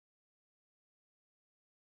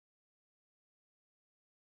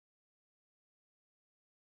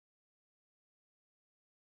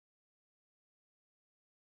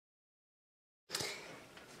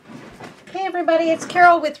everybody, it's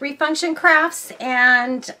Carol with Refunction Crafts,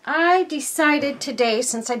 and I decided today,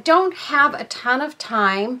 since I don't have a ton of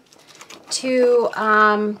time to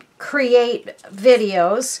create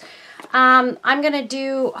videos, I'm going to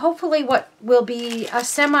do hopefully what will be a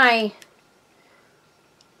semi-quick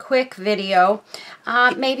video.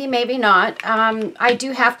 Maybe, maybe not. I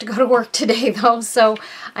do have to go to work today though, so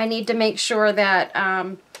I need to make sure that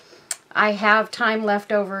I have time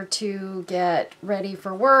left over to get ready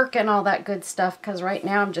for work and all that good stuff, because right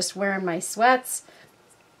now I'm just wearing my sweats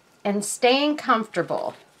and staying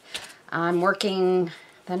comfortable. I'm working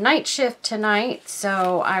the night shift tonight,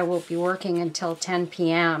 so I will be working until 10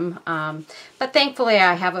 p.m. But thankfully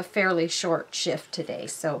I have a fairly short shift today,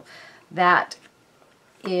 so that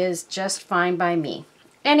is just fine by me.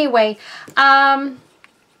 Anyway,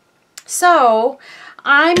 so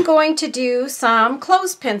I'm going to do some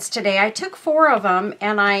clothespins today. I took 4 of them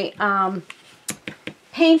and I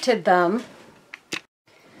painted them.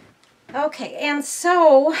 Okay, and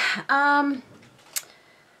so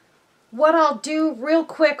what I'll do real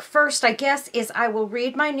quick first, I guess, is I will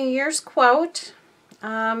read my New Year's quote.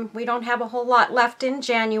 We don't have a whole lot left in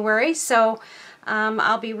January, so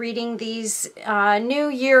I'll be reading these New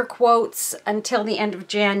Year quotes until the end of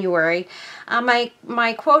January.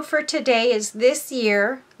 My quote for today is, "This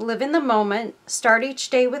year, live in the moment, start each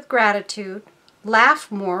day with gratitude,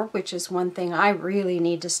 laugh more," which is one thing I really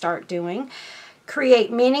need to start doing,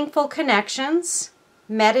 "create meaningful connections,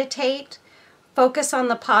 meditate, focus on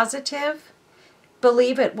the positive,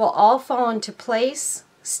 believe it will all fall into place,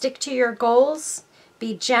 stick to your goals,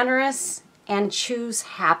 be generous, and choose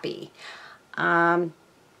happy."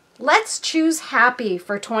 Let's choose happy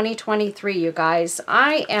for 2023, you guys.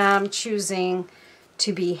 I am choosing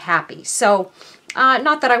to be happy. So,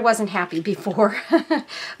 not that I wasn't happy before,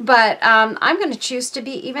 but I'm going to choose to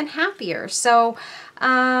be even happier. So,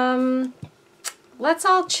 let's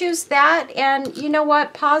all choose that. And you know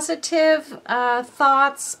what? Positive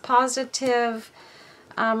thoughts, positive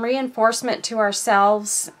reinforcement to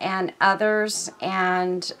ourselves and others.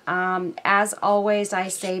 And as always, I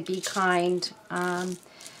say be kind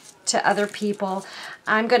to other people.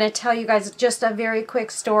 I'm going to tell you guys just a very quick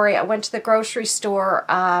story. I went to the grocery store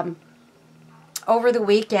over the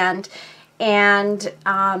weekend, and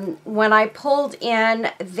when I pulled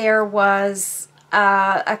in, there was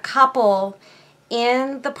a couple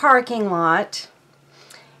in the parking lot,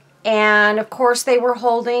 and of course they were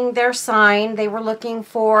holding their sign. They were looking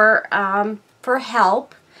for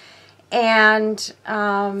help, and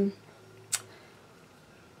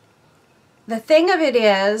the thing of it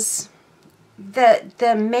is that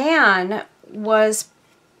the man was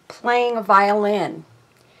playing a violin.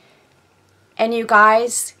 And you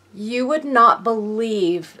guys, you would not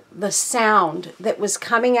believe the sound that was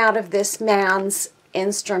coming out of this man's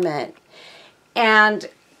instrument. And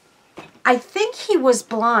I think he was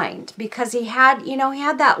blind, because he had, you know, he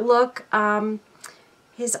had that look,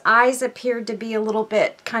 his eyes appeared to be a little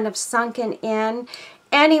bit kind of sunken in.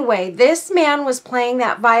 Anyway, this man was playing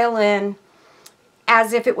that violin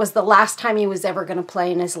as if it was the last time he was ever going to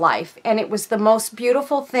play in his life. And it was the most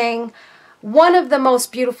beautiful thing, one of the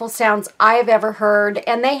most beautiful sounds I have ever heard.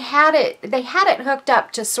 And they had it hooked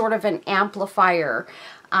up to sort of an amplifier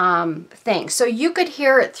thing. So you could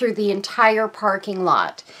hear it through the entire parking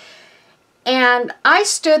lot. And I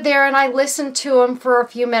stood there and I listened to them for a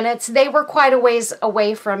few minutes. They were quite a ways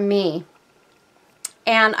away from me.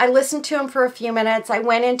 And I listened to him for a few minutes. I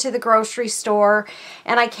went into the grocery store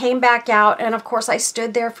and I came back out, and of course I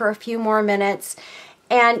stood there for a few more minutes.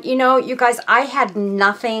 And you know, you guys, I had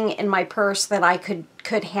nothing in my purse that I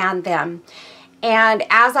could hand them. And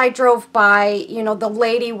as I drove by, you know, the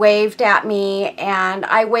lady waved at me and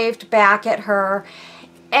I waved back at her.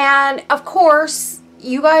 And of course,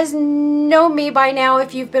 you guys know me by now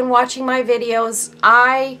if you've been watching my videos.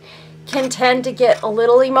 I can tend to get a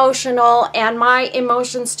little emotional, and my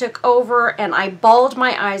emotions took over, and I bawled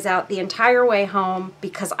my eyes out the entire way home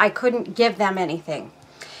because I couldn't give them anything.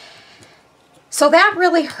 So that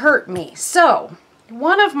really hurt me. So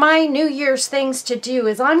one of my New Year's things to do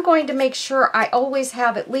is I'm going to make sure I always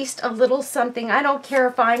have at least a little something. I don't care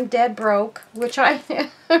if I'm dead broke, which I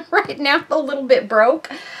right now a little bit broke,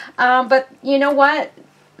 but you know what?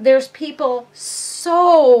 There's people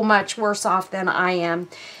so much worse off than I am.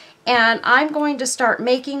 And I'm going to start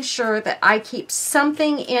making sure that I keep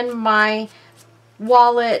something in my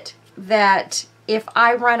wallet that if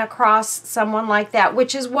I run across someone like that,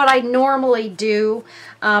 which is what I normally do,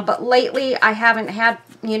 but lately I haven't had,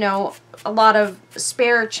 you know, a lot of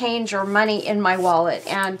spare change or money in my wallet.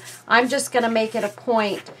 And I'm just going to make it a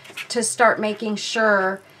point to start making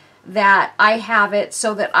sure that I have it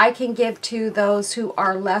so that I can give to those who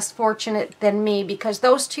are less fortunate than me, because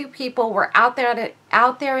those two people were out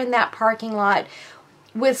there in that parking lot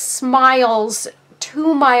with smiles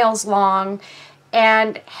 2 miles long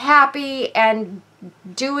and happy and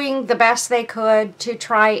doing the best they could to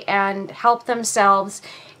try and help themselves.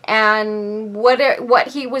 And what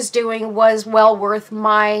he was doing was well worth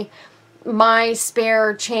my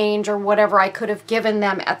spare change or whatever I could have given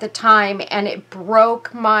them at the time. And it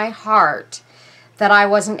broke my heart that I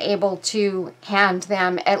wasn't able to hand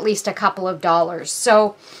them at least a couple of dollars.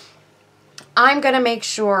 So I'm going to make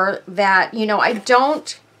sure that, you know, I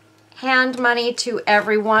don't hand money to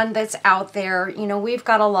everyone that's out there. You know, we've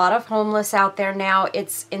got a lot of homeless out there now.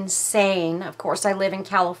 It's insane. Of course, I live in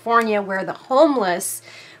California, where the homeless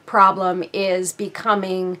problem is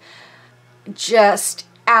becoming just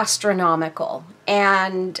astronomical.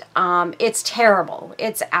 And it's terrible.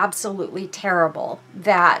 It's absolutely terrible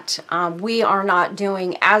that we are not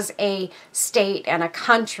doing, as a state and a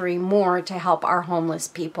country, more to help our homeless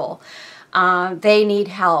people. They need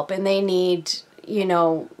help, and they need, you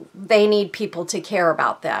know, they need people to care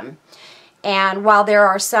about them. And while there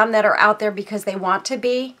are some that are out there because they want to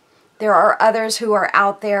be, there are others who are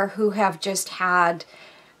out there who have just had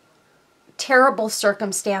terrible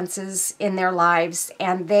circumstances in their lives,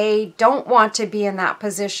 and they don't want to be in that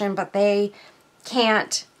position, but they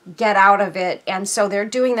can't get out of it, and so they're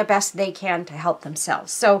doing the best they can to help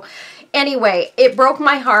themselves. So anyway, it broke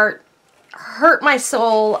my heart, hurt my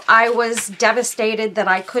soul. I was devastated that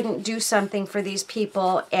I couldn't do something for these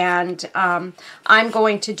people, and I'm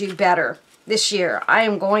going to do better this year. I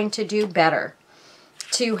am going to do better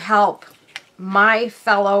to help my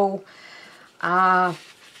fellow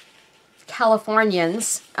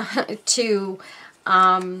Californians to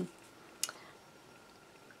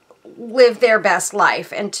live their best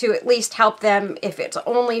life, and to at least help them, if it's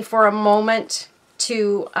only for a moment,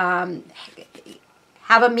 to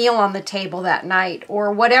have a meal on the table that night,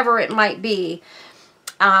 or whatever it might be.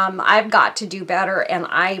 I've got to do better, and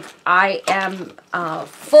I am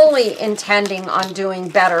fully intending on doing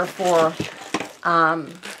better for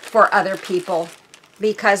other people,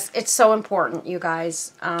 because it's so important, you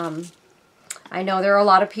guys. I know there are a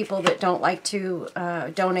lot of people that don't like to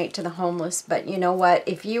donate to the homeless, but you know what?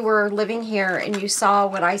 If you were living here and you saw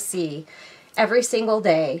what I see every single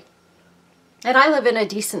day, and I live in a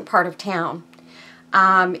decent part of town,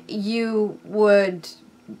 you would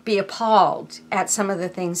be appalled at some of the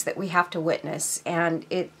things that we have to witness. And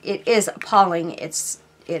it is appalling. It's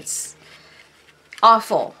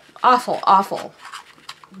awful, awful, awful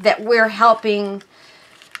that we're helping.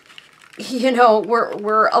 You know,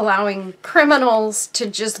 we're allowing criminals to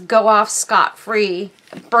just go off scot-free,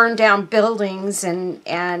 burn down buildings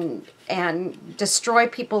and destroy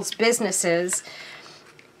people's businesses,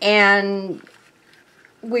 and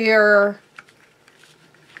we're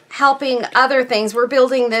helping other things. We're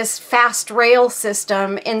building this fast rail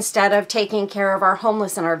system instead of taking care of our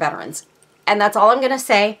homeless and our veterans. And that's all I'm going to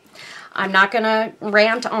say. I'm not going to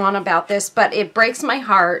rant on about this, but it breaks my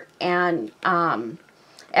heart, and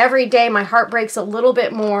every day my heart breaks a little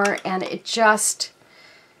bit more, and it just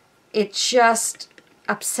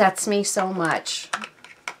upsets me so much,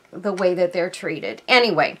 the way that they're treated.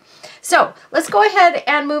 Anyway, so let's go ahead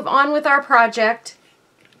and move on with our project.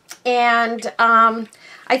 And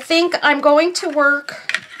I think I'm going to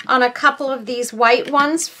work on a couple of these white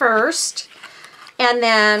ones first, and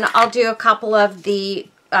then I'll do a couple of the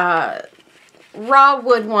raw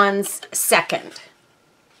wood ones second.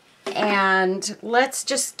 And let's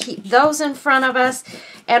just keep those in front of us.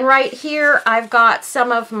 And right here I've got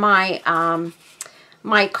some of my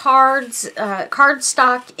my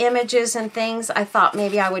cardstock images and things. I thought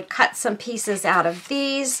maybe I would cut some pieces out of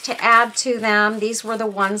these to add to them. These were the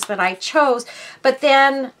ones that I chose. But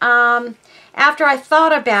then after I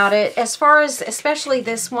thought about it, as far as especially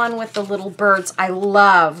this one with the little birds, I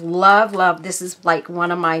love, love, love. This is like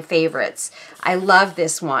one of my favorites. I love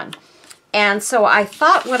this one. And so I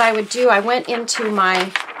thought what I would do, I went into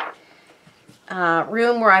my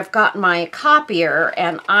room where I've got my copier,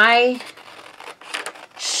 and I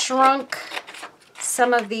shrunk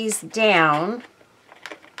some of these down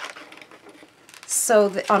so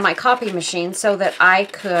that, on my copy machine, so that I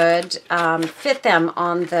could fit them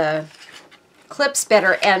on the clips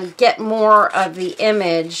better and get more of the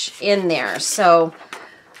image in there. So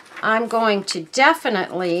I'm going to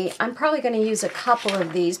definitely, I'm probably going to use a couple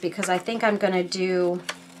of these, because I think I'm going to do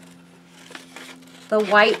the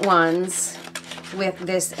white ones with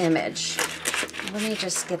this image. Let me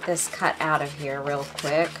just get this cut out of here real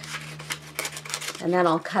quick, and then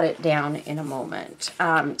I'll cut it down in a moment.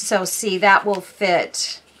 So see, that will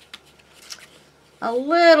fit a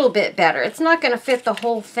little bit better. It's not going to fit the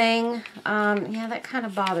whole thing. Yeah, that kind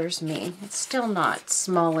of bothers me. It's still not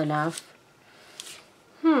small enough.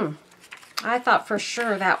 I thought for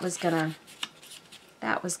sure that was gonna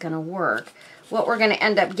work. What we're gonna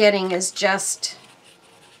end up getting is just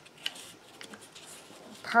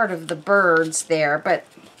part of the birds there, but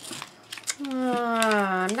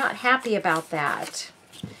I'm not happy about that.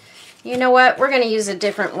 You know what? We're going to use a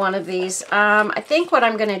different one of these. I think what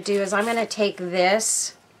I'm going to do is I'm going to take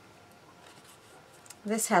this.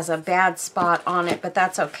 This has a bad spot on it, but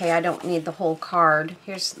that's okay. I don't need the whole card.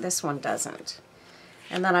 Here's this one doesn't.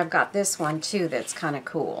 And then I've got this one too that's kind of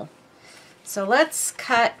cool. So let's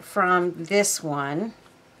cut from this one.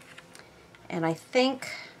 And I think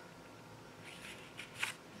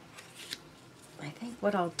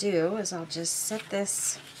what I'll do is I'll just set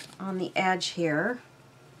this on the edge here.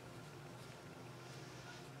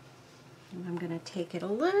 And I'm going to take it a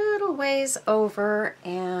little ways over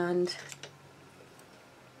and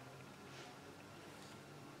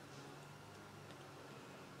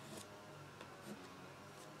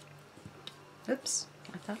oops,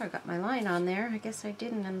 I thought I got my line on there. I guess I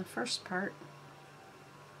didn't in the first part.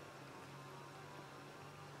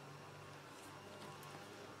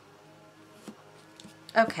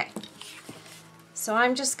 Okay, so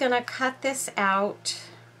I'm just going to cut this out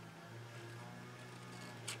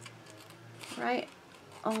right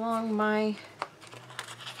along my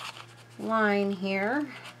line here.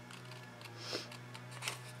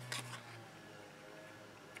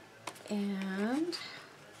 And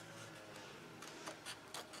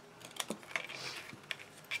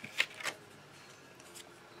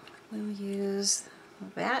we'll use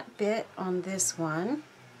that bit on this one.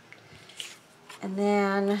 And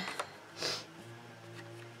then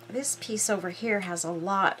this piece over here has a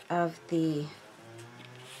lot of the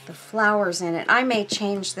flowers in it. I may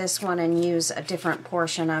change this one and use a different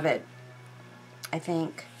portion of it, I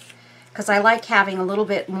think, because I like having a little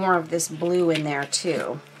bit more of this blue in there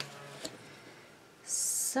too.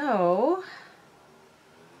 So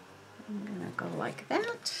I'm gonna go like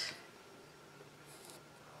that.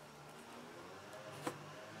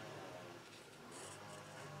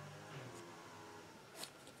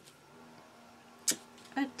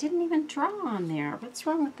 I didn't even draw on there. What's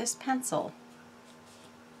wrong with this pencil?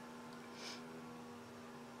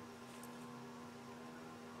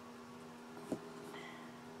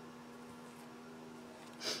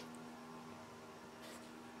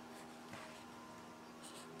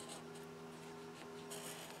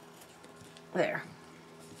 There.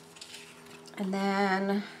 And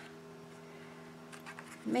then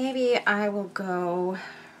maybe I will go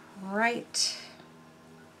right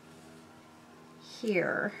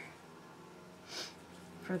here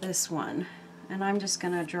for this one, and I'm just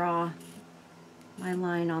going to draw my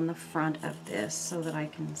line on the front of this so that I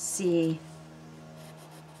can see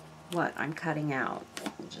what I'm cutting out.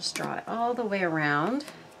 I'll just draw it all the way around.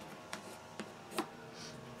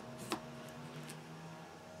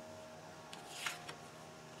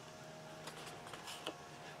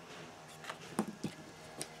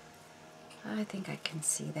 I think I can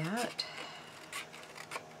see that.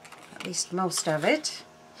 At least most of it.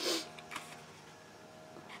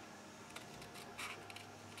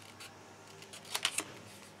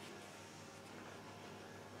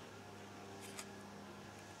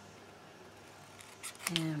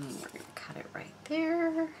 And we're going to cut it right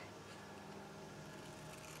there.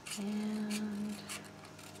 And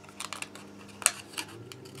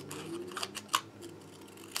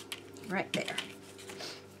right there.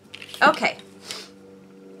 Okay.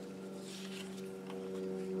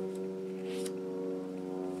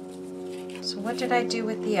 So what did I do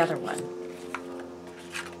with the other one?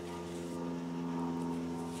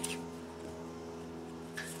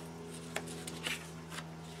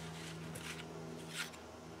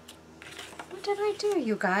 What did I do,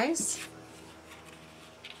 you guys?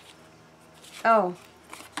 Oh,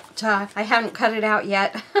 I haven't cut it out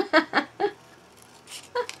yet.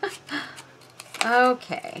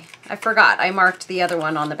 Okay, I forgot. I marked the other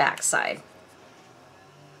one on the back side.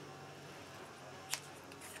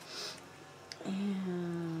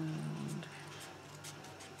 And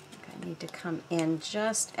I need to come in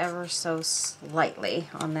just ever so slightly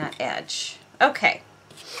on that edge. Okay.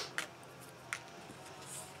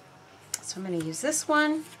 So I'm going to use this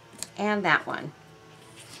one and that one.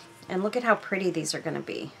 And look at how pretty these are going to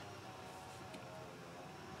be.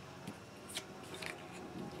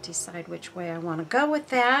 Decide which way I want to go with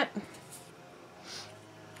that.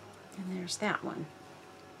 And there's that one.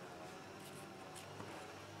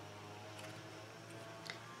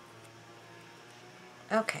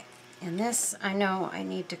 Okay, and this I know I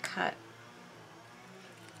need to cut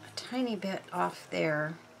tiny bit off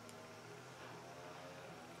there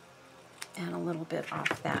and a little bit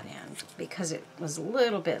off that end because it was a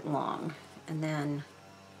little bit long. And then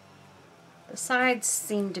the sides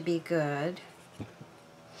seem to be good.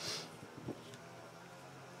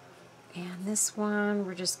 And this one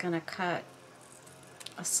we're just going to cut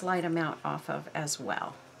a slight amount off of as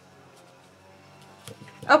well.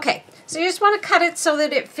 Okay, so you just want to cut it so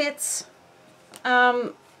that it fits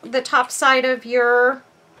the top side of your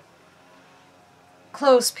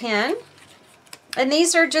clothespin. And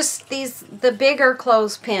these are just the bigger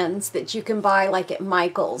clothespins that you can buy like at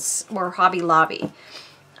Michael's or Hobby Lobby.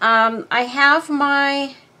 I have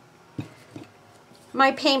my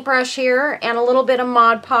paintbrush here and a little bit of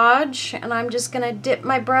Mod Podge, and I'm just going to dip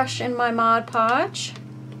my brush in my Mod Podge.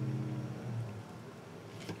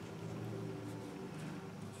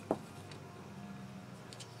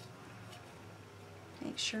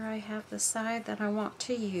 Make sure I have the side that I want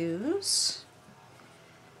to use.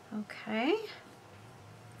 Okay.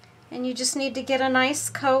 And you just need to get a nice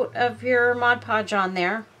coat of your Mod Podge on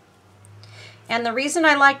there. And the reason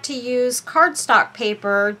I like to use cardstock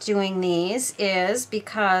paper doing these is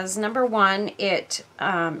because, number one, it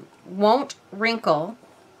won't wrinkle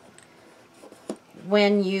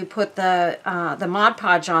when you put the Mod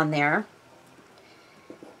Podge on there.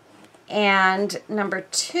 And number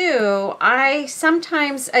two, I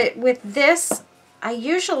sometimes, with this, I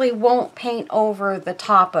usually won't paint over the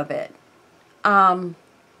top of it. And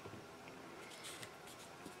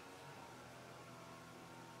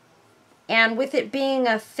with it being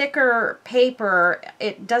a thicker paper,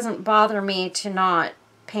 it doesn't bother me to not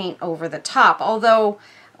paint over the top. Although,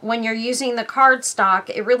 when you're using the cardstock,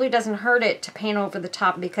 it really doesn't hurt it to paint over the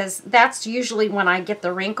top, because that's usually when I get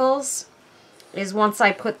the wrinkles, is once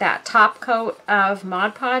I put that top coat of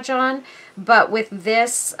Mod Podge on. But with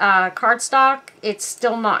this cardstock, it's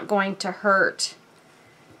still not going to hurt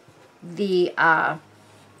the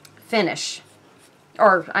finish.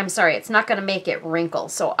 Or, I'm sorry, it's not going to make it wrinkle.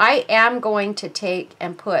 So I am going to take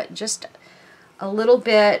and put just a little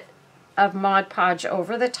bit of Mod Podge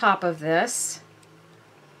over the top of this,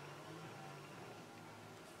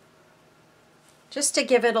 just to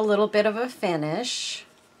give it a little bit of a finish.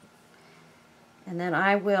 And then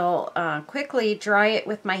I will quickly dry it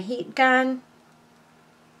with my heat gun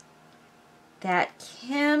that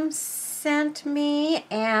Kim sent me,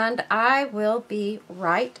 and I will be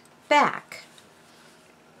right back.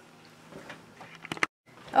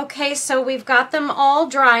 Okay, so we've got them all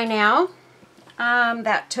dry now.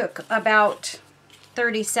 That took about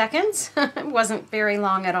 30 seconds. It wasn't very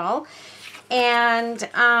long at all. And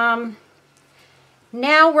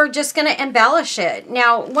now we're just going to embellish it.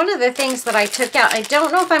 Now, one of the things that I took out, I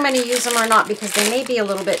don't know if I'm going to use them or not because they may be a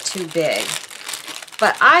little bit too big.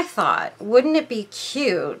 But I thought, wouldn't it be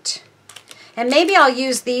cute? And maybe I'll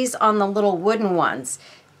use these on the little wooden ones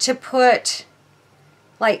to put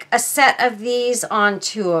like a set of these on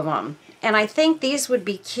 2 of them. And I think these would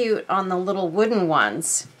be cute on the little wooden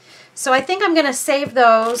ones. So I think I'm going to save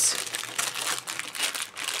those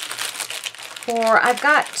for, I've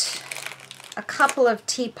got a couple of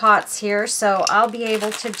teapots here, so I'll be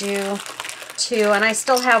able to do 2. And I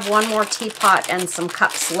still have one more teapot and some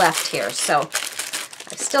cups left here. So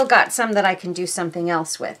I've still got some that I can do something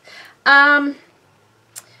else with.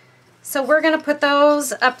 So we're going to put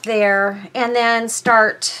those up there and then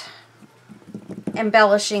start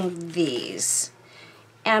embellishing these.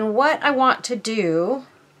 And what I want to do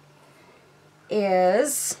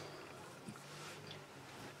is,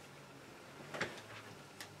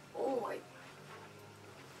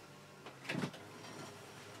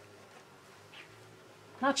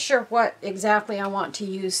 not sure what exactly I want to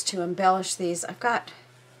use to embellish these. I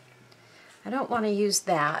don't want to use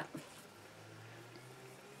that.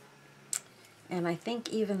 And I think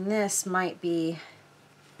even this might be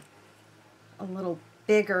a little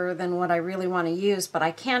bigger than what I really want to use, but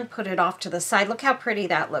I can put it off to the side. Look how pretty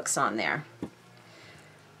that looks on there.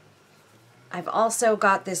 I've also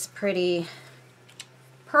got this pretty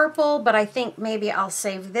purple, but I think maybe I'll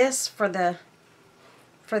save this for the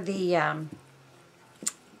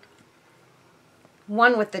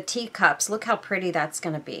one with the teacups. Look how pretty that's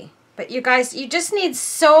going to be. But you guys, you just need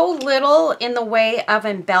so little in the way of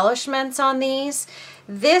embellishments on these.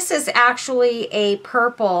 This is actually a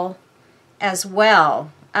purple as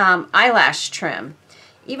well, eyelash trim.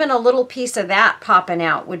 Even a little piece of that popping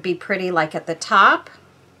out would be pretty, like at the top.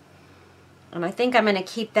 And I think I'm going to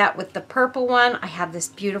keep that with the purple one. I have this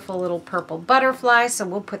beautiful little purple butterfly, so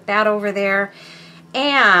we'll put that over there.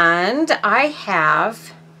 And I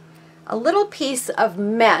have a little piece of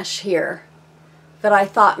mesh here that I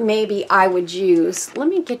thought maybe I would use. Let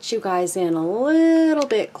me get you guys in a little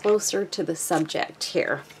bit closer to the subject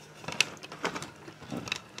here.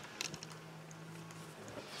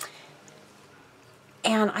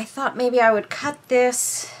 And I thought maybe I would cut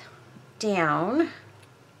this down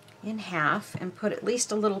in half and put at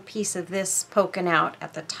least a little piece of this poking out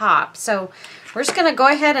at the top. So we're just going to go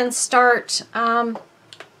ahead and start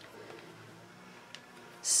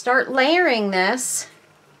layering this.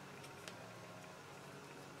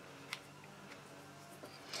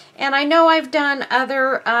 And I know I've done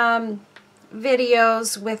other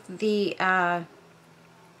videos with the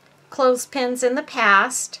clothespins in the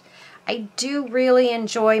past. I do really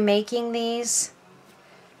enjoy making these.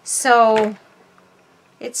 So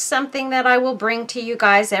it's something that I will bring to you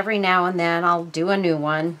guys every now and then. I'll do a new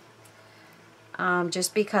one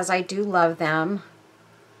just because I do love them.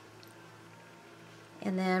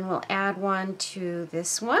 And then we'll add one to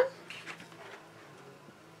this one.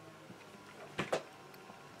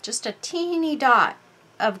 Just a teeny dot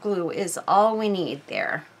of glue is all we need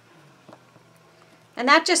there. And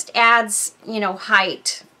that just adds, you know,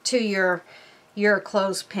 height to your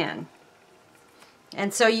clothespin.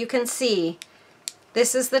 And so you can see,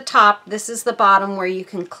 this is the top, this is the bottom where you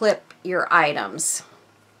can clip your items.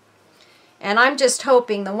 And I'm just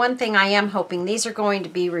hoping, the one thing I am hoping, these are going to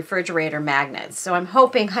be refrigerator magnets. So I'm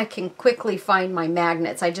hoping I can quickly find my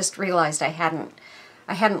magnets. I just realized I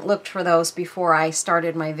hadn't looked for those before I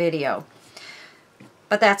started my video.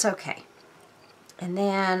 But that's okay. And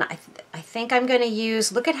then I think I'm going to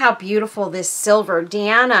use, look at how beautiful this silver,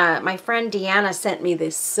 Deanna, my friend Deanna sent me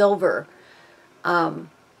this silver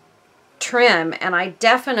trim, and I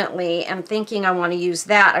definitely am thinking I want to use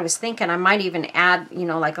that. I was thinking I might even add, you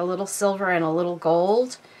know, like a little silver and a little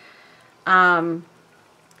gold to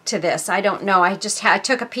this. I don't know. I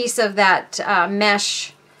took a piece of that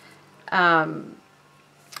mesh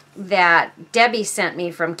that Debbie sent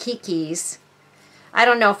me from Kiki's. I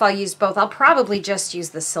don't know if I'll use both. I'll probably just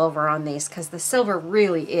use the silver on these because the silver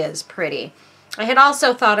really is pretty. I had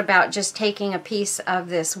also thought about just taking a piece of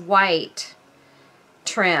this white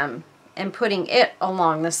trim and putting it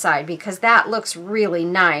along the side because that looks really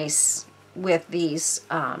nice with these.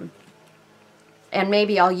 And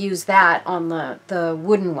maybe I'll use that on the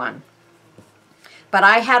wooden one. But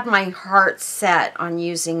I had my heart set on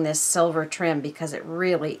using this silver trim because it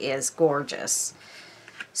really is gorgeous.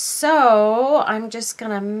 So I'm just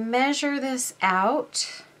going to measure this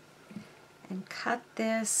out and cut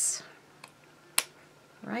this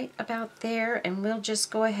right about there, and we'll just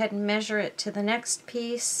go ahead and measure it to the next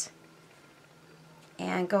piece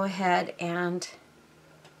and go ahead and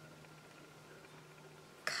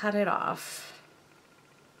cut it off.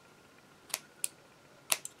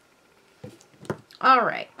 All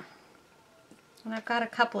right. And I've got a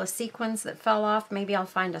couple of sequins that fell off. Maybe I'll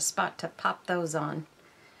find a spot to pop those on.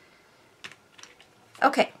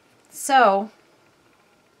 Okay, so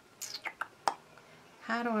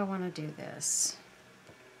how do I want to do this?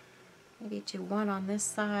 Maybe do one on this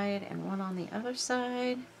side and one on the other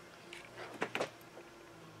side.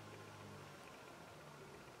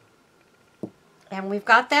 And we've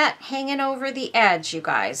got that hanging over the edge, you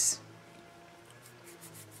guys.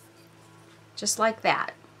 Just like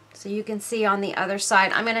that. So you can see on the other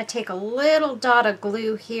side, I'm going to take a little dot of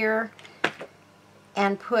glue here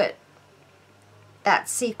and put that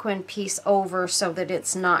sequin piece over so that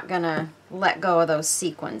it's not going to let go of those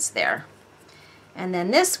sequins there. And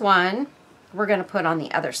then this one, we're going to put on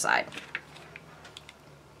the other side.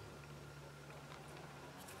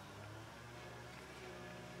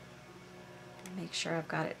 Make sure I've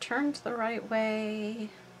got it turned the right way.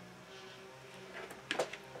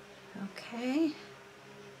 Okay.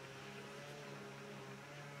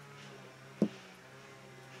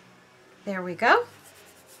 There we go.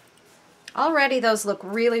 Already those look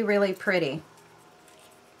really, really pretty.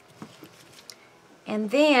 And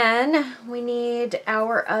then we need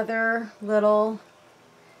our other little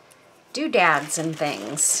doodads and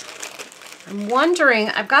things. I'm wondering,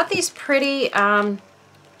 I've got these pretty, I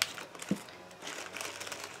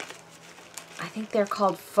think they're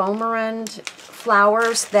called Foamarand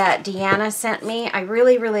flowers that Deanna sent me. I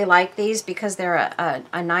really, really like these because they're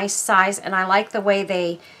a nice size, and I like the way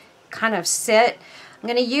they kind of sit. I'm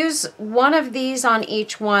going to use one of these on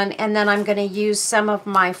each one, and then I'm going to use some of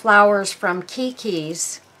my flowers from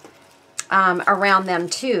Kiki's around them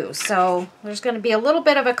too. So there's going to be a little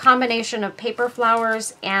bit of a combination of paper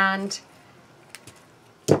flowers and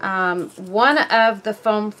one of the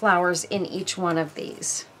foam flowers in each one of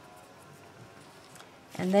these.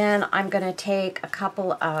 And then I'm going to take a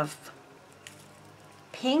couple of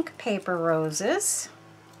pink paper roses.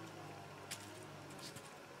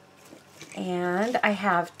 And I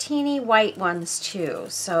have teeny white ones too,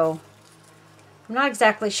 so I'm not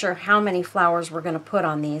exactly sure how many flowers we're going to put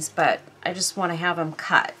on these, but I just want to have them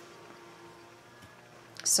cut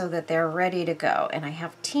so that they're ready to go. And I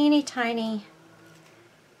have teeny tiny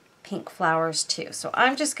pink flowers too. So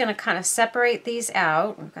I'm just going to kind of separate these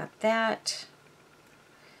out. We've got that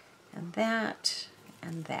and that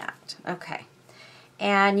and that. Okay.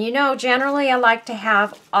 And you know, generally I like to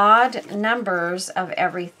have odd numbers of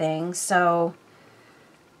everything, so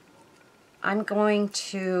I'm going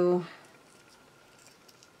to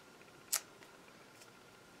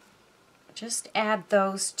just add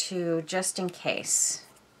those two just in case.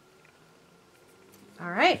 All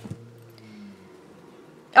right.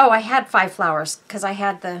 Oh, I had 5 flowers because I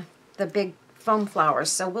had the big foam flowers,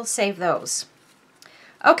 so we'll save those.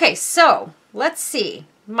 Okay, so let's see.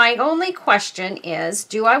 My only question is,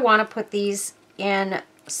 do I want to put these in,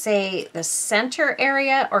 say, the center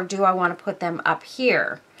area, or do I want to put them up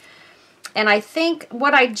here? And I think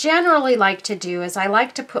what I generally like to do is I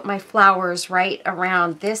like to put my flowers right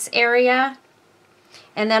around this area,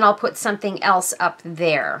 and then I'll put something else up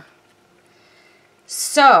there.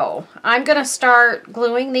 So I'm going to start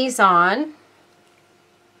gluing these on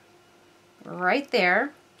right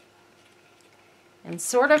there and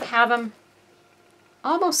sort of have them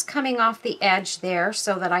almost coming off the edge there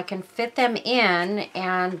so that I can fit them in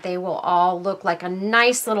and they will all look like a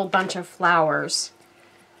nice little bunch of flowers.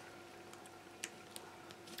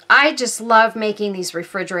 I just love making these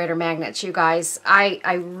refrigerator magnets, you guys.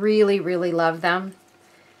 I really, really love them.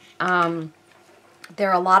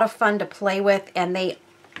 They're a lot of fun to play with, and they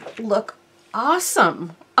look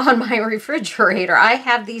awesome on my refrigerator. I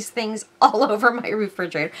have these things all over my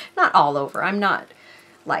refrigerator. Not all over. I'm not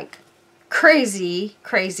like crazy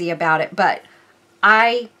about it, but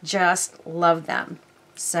I just love them.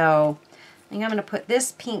 So I think I'm going to put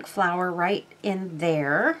this pink flower right in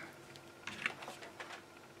there.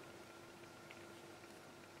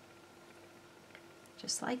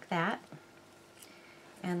 Just like that.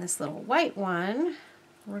 And this little white one,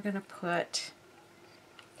 we're going to put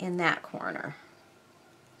in that corner.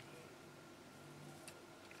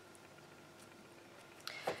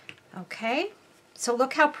 Okay, so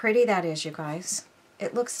look how pretty that is, you guys.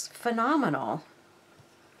 It looks phenomenal.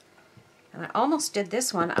 And I almost did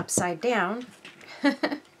this one upside down.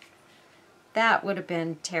 That would have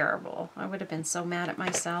been terrible. I would have been so mad at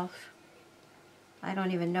myself. I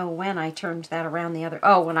don't even know when I turned that around the other...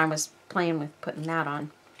 Oh, when I was playing with putting that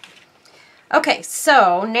on. Okay,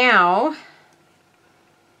 so now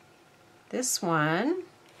this one,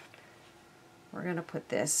 we're going to put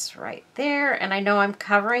this right there. And I know I'm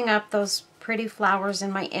covering up those pretty flowers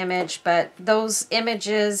in my image, but those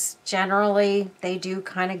images, generally, they do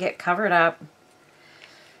kind of get covered up.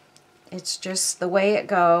 It's just the way it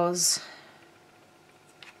goes.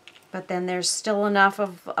 But then there's still enough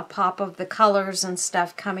of a pop of the colors and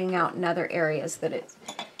stuff coming out in other areas that it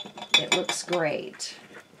looks great.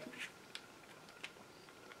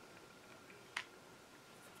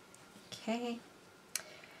 Okay.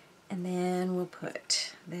 And then we'll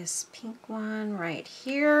put this pink one right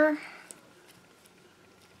here.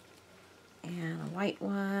 And a white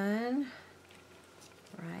one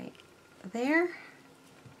right there.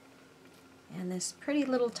 And this pretty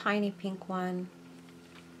little tiny pink one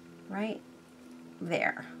right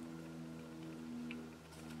there.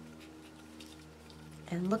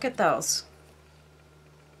 And look at those.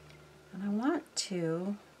 And I want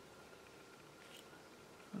to,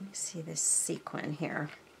 let me see this sequin here.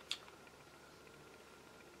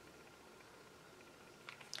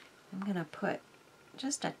 I'm going to put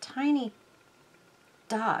just a tiny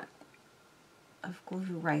dot of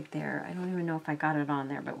glue right there. I don't even know if I got it on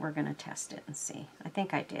there, but we're going to test it and see. I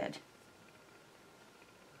think I did.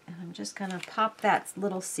 And I'm just going to pop that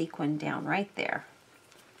little sequin down right there.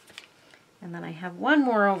 And then I have one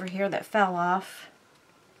more over here that fell off.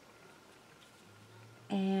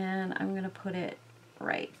 And I'm going to put it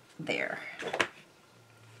right there.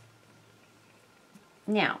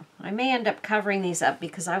 Now, I may end up covering these up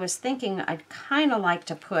because I was thinking I'd kind of like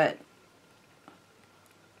to put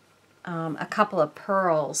a couple of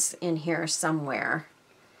pearls in here somewhere.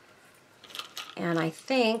 And I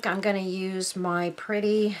think I'm going to use my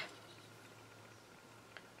pretty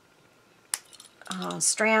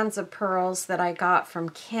strands of pearls that I got from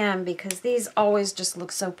Kim, because these always just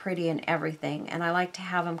look so pretty in everything, and I like to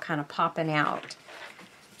have them kind of popping out.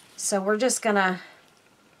 So we're just going to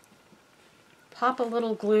pop a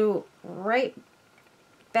little glue right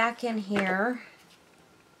back in here,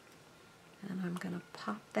 and I'm going to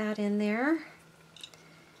pop that in there.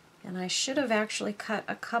 And I should have actually cut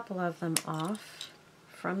a couple of them off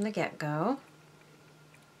from the get-go,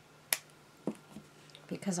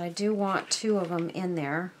 because I do want 2 of them in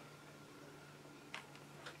there.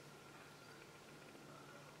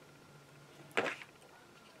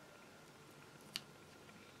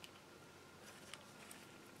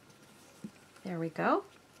 There we go.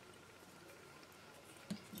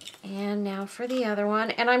 And now for the other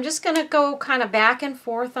one. And I'm just going to go kind of back and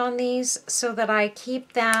forth on these so that I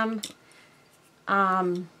keep them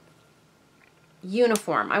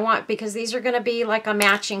uniform. I want, because these are going to be like a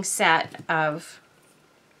matching set of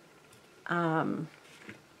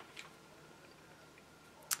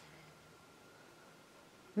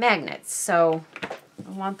magnets. So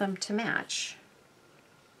I want them to match.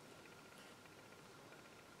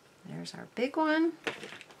 There's our big one.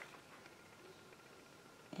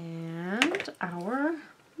 And our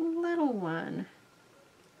little one.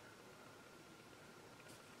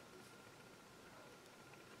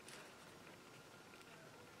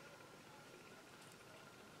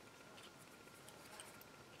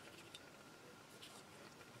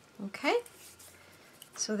 Okay,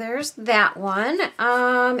 so there's that one.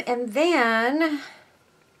 And then,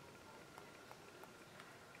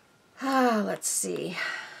 let's see.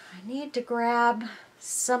 I need to grab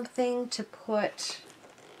something to put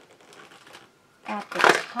at the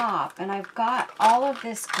top, and I've got all of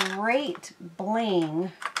this great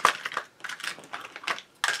bling.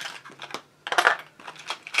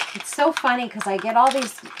 It's so funny because I get all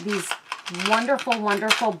these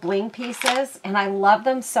wonderful bling pieces, and I love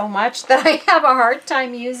them so much that I have a hard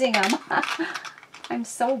time using them. I'm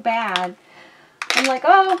so bad. I'm like,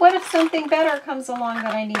 oh, what if something better comes along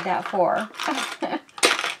that I need that for?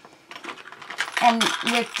 And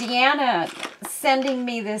with Deanna sending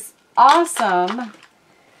me this awesome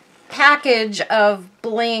package of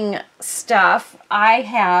bling stuff, I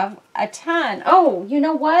have a ton. Oh, you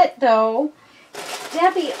know what though?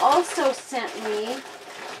 Debbie also sent me,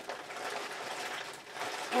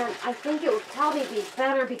 and I think it would probably be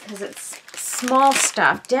better because it's small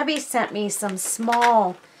stuff. Debbie sent me some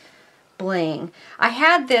small bling. I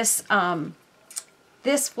had this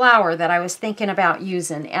this flower that I was thinking about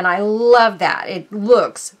using, and I love that. It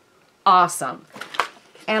looks awesome.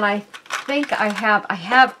 And I think I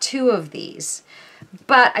have 2 of these,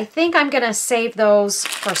 but I think I'm going to save those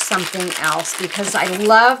for something else because I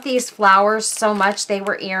love these flowers so much. They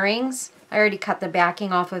were earrings. I already cut the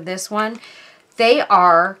backing off of this one. They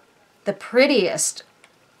are the prettiest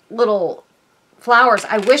little flowers.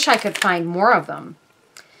 I wish I could find more of them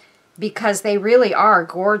because they really are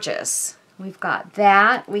gorgeous. We've got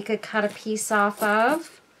that we could cut a piece off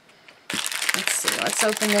of. Let's see. Let's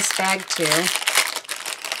open this bag too.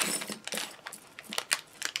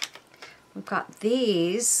 We've got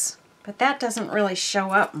these, but that doesn't really show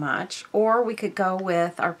up much. Or we could go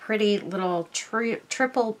with our pretty little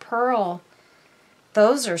triple pearl.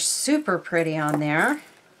 Those are super pretty on there.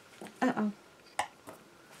 Uh-oh.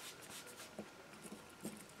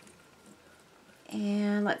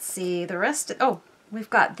 And let's see, the rest, oh, we've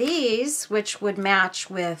got these, which would match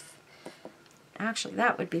with, actually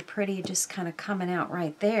that would be pretty just kind of coming out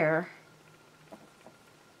right there.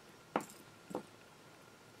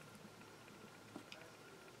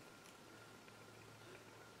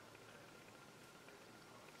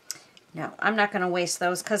 No, I'm not going to waste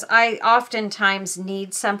those because I oftentimes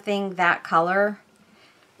need something that color.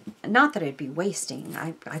 Not that it'd be wasting.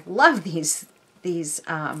 I love these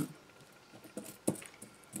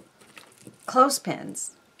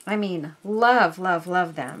clothespins. I mean, love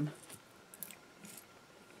them.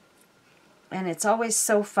 And it's always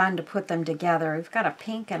so fun to put them together. We've got a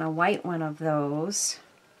pink and a white one of those.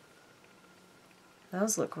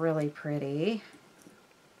 Those look really pretty.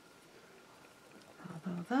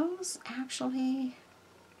 Although those actually...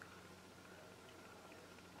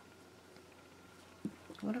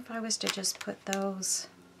 What if I was to just put those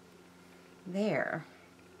there?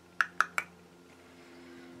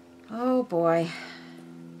 Oh boy.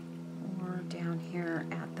 Or down here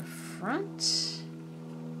at the front.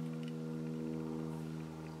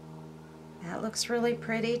 That looks really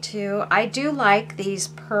pretty too. I do like these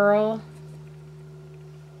pearl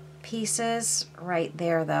pieces right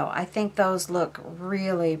there though. I think those look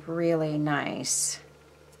really, really nice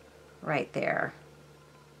right there.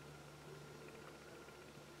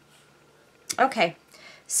 Okay,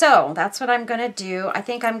 so that's what I'm going to do. I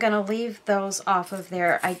think I'm going to leave those off of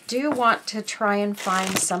there. I do want to try and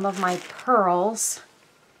find some of my pearls.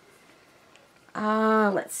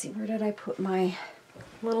 Let's see, where did I put my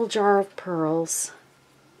little jar of pearls?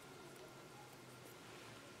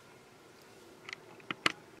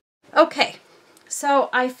 Okay, so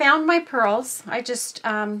I found my pearls. I just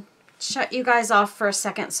shut you guys off for a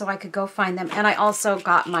second so I could go find them. And I also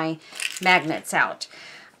got my magnets out.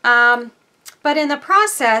 But in the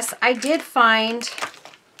process, I did find,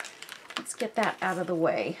 let's get that out of the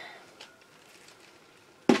way.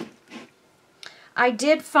 I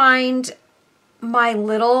did find my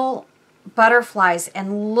little butterflies,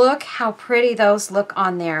 and look how pretty those look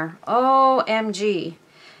on there. OMG.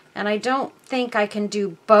 And I don't think I can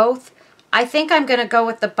do both. I think I'm going to go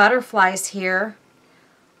with the butterflies here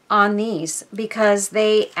on these because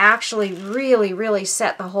they actually really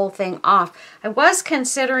set the whole thing off. I was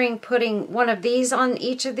considering putting one of these on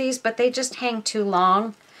each of these, but they just hang too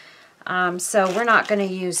long. So we're not going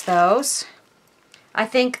to use those. I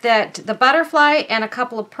think that the butterfly and a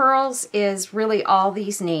couple of pearls is really all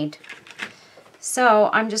these need. So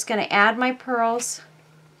I'm just going to add my pearls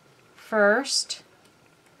first.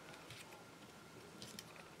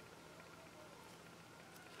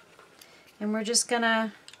 And we're just going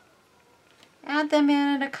to add them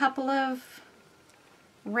in a couple of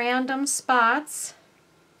random spots.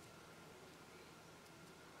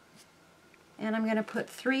 And I'm going to put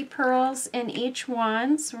 3 pearls in each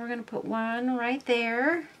one. So we're going to put one right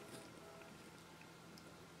there.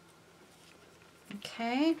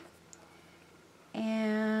 Okay.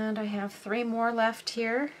 And I have 3 more left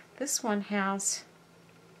here. This one has,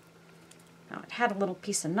 oh, it had a little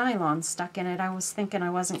piece of nylon stuck in it. I was thinking I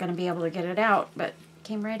wasn't going to be able to get it out, but it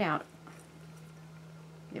came right out.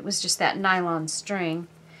 It was just that nylon string.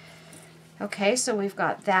 Okay, so we've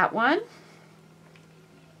got that one.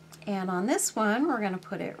 And on this one, we're going to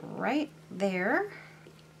put it right there.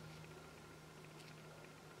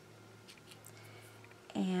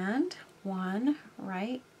 And one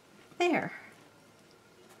right there.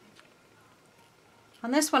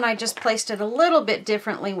 On this one, I just placed it a little bit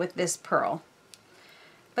differently with this pearl.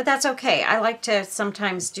 But that's okay. I like to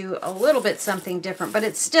sometimes do a little bit something different, but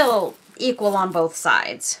it's still equal on both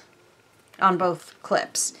sides, on both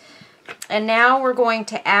clips. And now we're going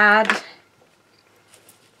to add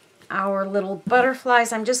our little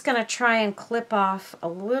butterflies. I'm just going to try and clip off a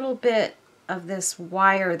little bit of this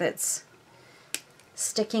wire that's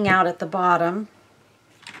sticking out at the bottom.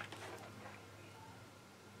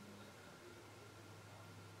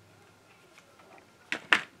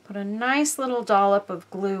 Put a nice little dollop of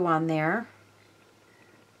glue on there.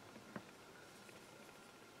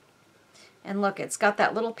 And look, it's got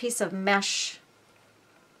that little piece of mesh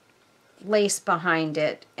lace behind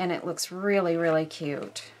it, and it looks really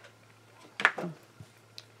cute.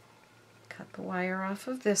 Cut the wire off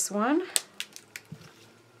of this one.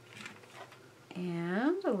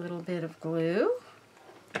 And a little bit of glue.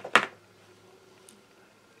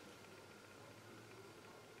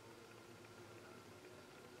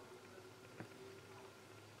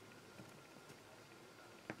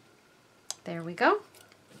 There we go.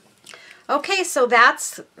 Okay, so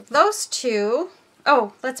that's those two.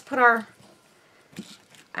 Oh, let's put our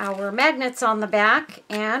magnets on the back,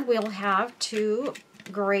 and we'll have 2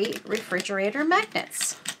 great refrigerator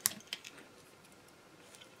magnets.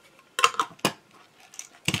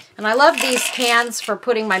 And I love these cans for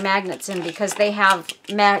putting my magnets in because they have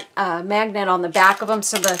magnet on the back of them,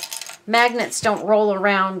 so the magnets don't roll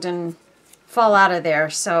around and fall out of there.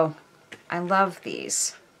 So I love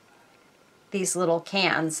these little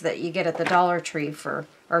cans that you get at the Dollar Tree for,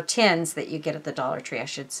 or tins that you get at the Dollar Tree, I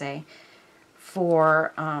should say,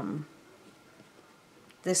 for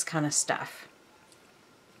this kind of stuff.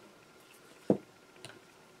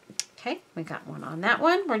 Okay, we got one on that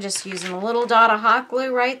one. We're just using a little dot of hot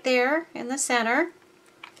glue right there in the center.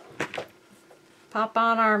 Pop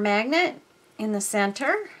on our magnet in the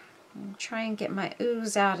center. I'll try and get my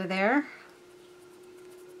ooze out of there.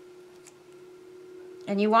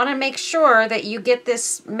 And you want to make sure that you get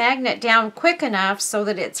this magnet down quick enough so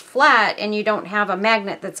that it's flat and you don't have a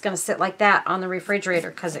magnet that's going to sit like that on the refrigerator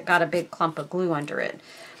because it got a big clump of glue under it.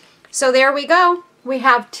 So there we go. We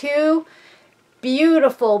have 2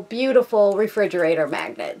 beautiful refrigerator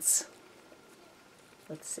magnets.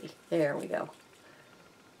 Let's see. There we go.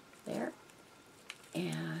 There.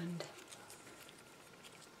 And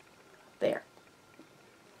there.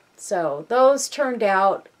 So those turned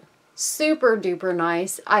out super duper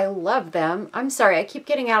nice. I love them. I'm sorry, I keep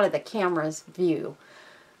getting out of the camera's view.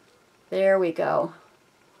 There we go.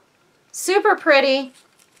 Super pretty.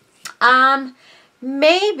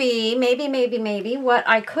 Maybe what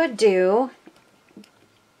I could do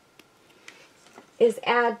is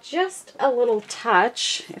add just a little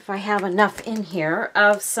touch, if I have enough in here,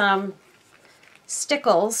 of some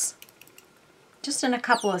stickles just in a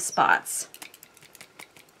couple of spots.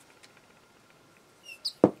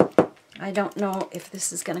 I don't know if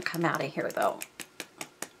this is going to come out of here though.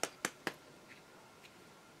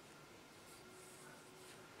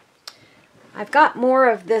 I've got more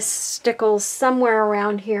of this stickles somewhere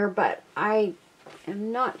around here, but I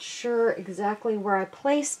am not sure exactly where I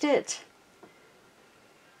placed it.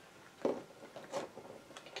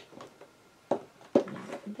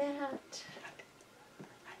 That.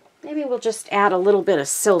 Maybe we'll just add a little bit of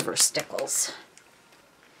silver stickles.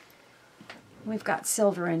 We've got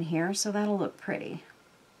silver in here, so that'll look pretty.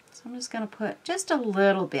 So I'm just going to put just a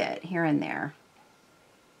little bit here and there.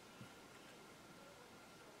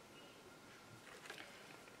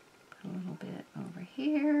 Put a little bit over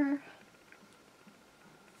here.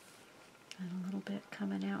 And a little bit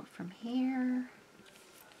coming out from here.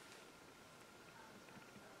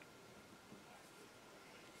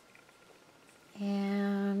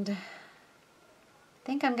 And I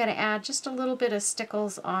think I'm going to add just a little bit of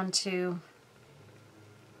stickles onto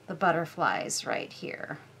the butterflies right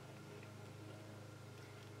here.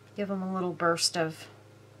 Give them a little burst of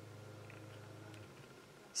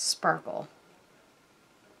sparkle.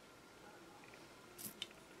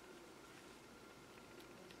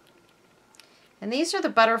 And these are the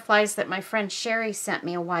butterflies that my friend Sherry sent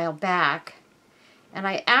me a while back. And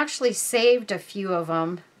I actually saved a few of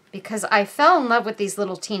them because I fell in love with these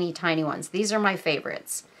little teeny tiny ones. These are my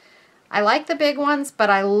favorites. I like the big ones, but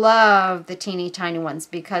I love the teeny tiny ones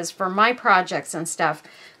because for my projects and stuff,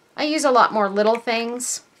 I use a lot more little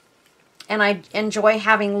things. And I enjoy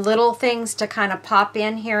having little things to kind of pop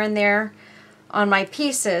in here and there on my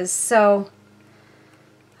pieces. So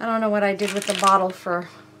I don't know what I did with the bottle for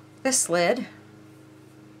this lid.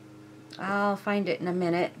 I'll find it in a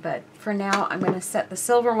minute, but for now I'm going to set the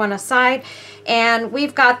silver one aside, and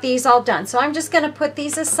we've got these all done. So I'm just going to put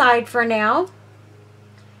these aside for now,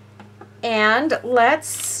 and let's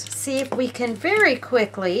see if we can very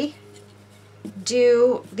quickly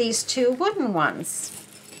do these two wooden ones.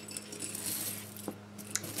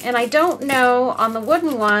 And I don't know, on the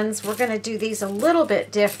wooden ones, we're going to do these a little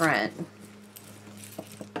bit different.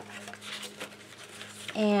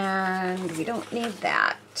 And we don't need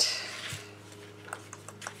that.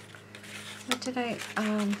 What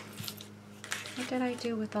did I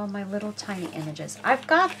do with all my little tiny images? I've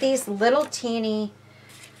got these little teeny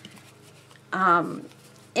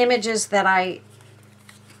images that I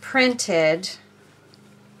printed.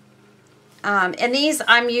 And these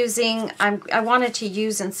I'm using, I wanted to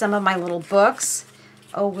use in some of my little books.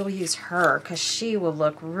 Oh, we'll use her because she will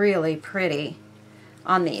look really pretty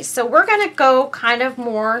on these. So we're going to go kind of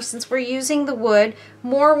more, since we're using the wood,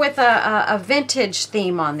 more with a vintage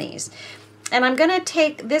theme on these. And I'm going to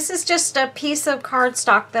take, this is just a piece of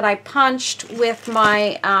cardstock that I punched with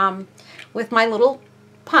my little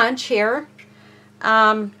punch here.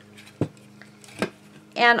 And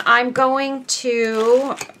I'm going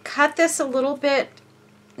to cut this a little bit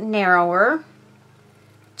narrower,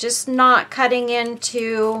 just not cutting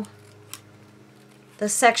into the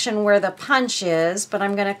section where the punch is, but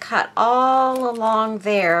I'm going to cut all along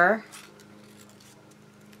there.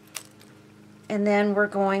 And then we're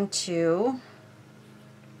going to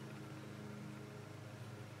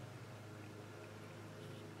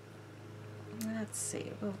let's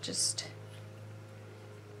see, we'll just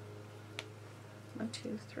 1,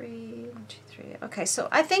 2, 3, 1, 2, 3. Okay, so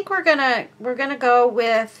I think we're gonna go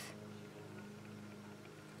with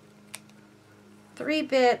 3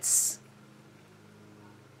 bits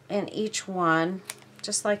in each one,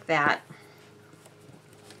 just like that.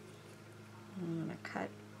 I'm gonna cut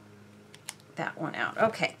that one out.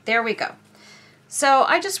 Okay, there we go. So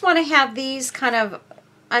I just want to have these kind of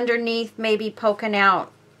underneath, maybe poking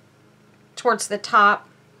out towards the top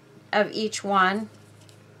of each one,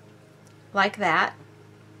 like that.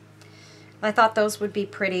 I thought those would be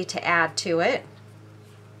pretty to add to it.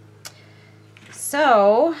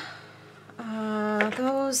 So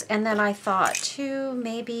those, and then I thought too,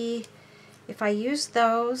 maybe if I use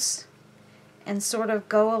those and sort of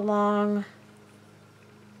go along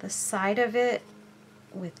the side of it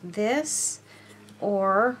with this,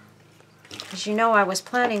 or, as you know, I was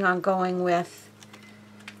planning on going with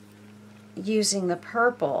using the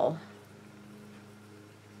purple.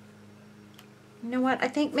 You know what, I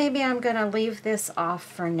think maybe I'm going to leave this off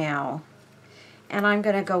for now, and I'm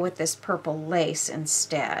going to go with this purple lace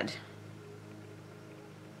instead.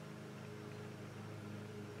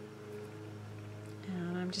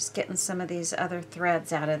 And I'm just getting some of these other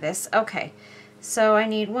threads out of this. Okay, so I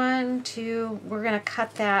need 1, 2, we're going to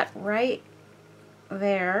cut that right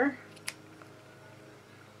there.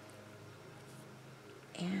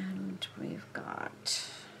 And we've got,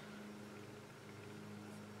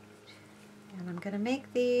 and I'm going to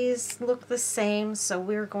make these look the same, so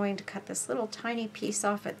we're going to cut this little tiny piece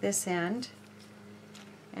off at this end.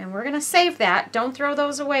 And we're going to save that. Don't throw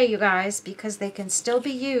those away, you guys, because they can still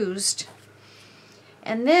be used.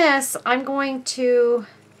 And this, I'm going to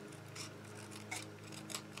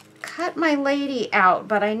cut my lady out,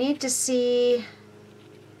 but I need to see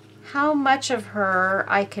how much of her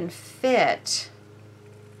I can fit.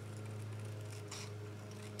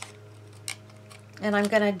 And I'm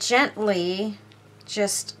going to gently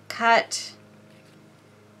just cut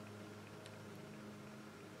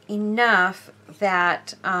enough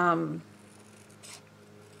that, you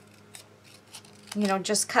know,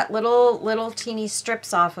 just cut little teeny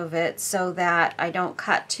strips off of it so that I don't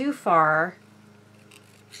cut too far.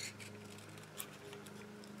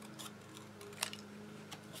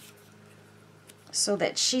 So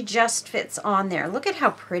that she just fits on there. Look at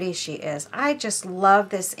how pretty she is. I just love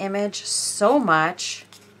this image so much.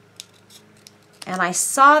 And I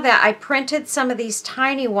saw that, I printed some of these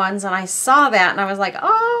tiny ones and I saw that and I was like,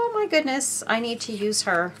 oh my goodness, I need to use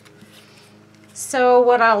her. So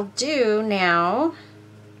what I'll do now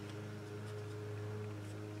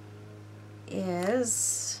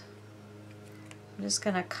is I'm just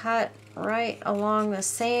going to cut right along the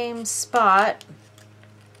same spot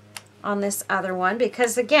on this other one,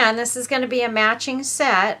 because again, this is going to be a matching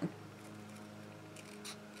set.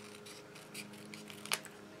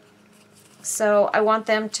 So I want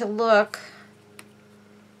them to look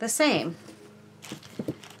the same.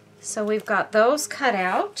 So we've got those cut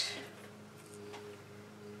out.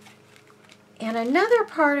 And another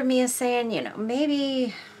part of me is saying, you know,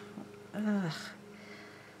 maybe,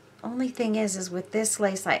 only thing is with this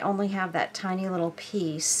lace, I only have that tiny little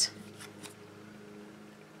piece.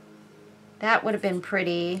 That would have been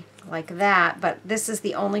pretty like that, but this is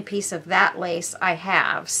the only piece of that lace I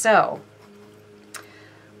have. So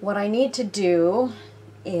what I need to do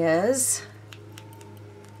is,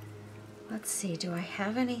 let's see, do I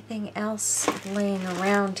have anything else laying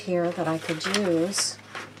around here that I could use?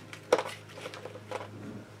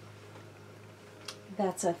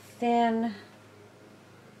 That's a thin,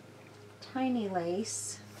 tiny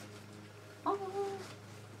lace. Oh,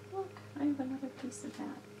 look, I have another piece of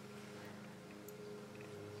that.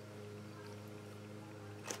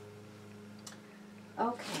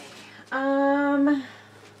 Okay,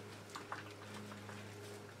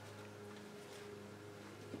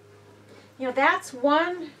 you know, that's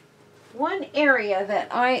one area that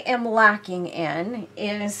I am lacking in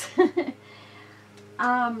is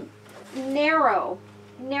narrow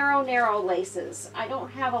laces. I don't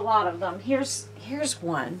have a lot of them. Here's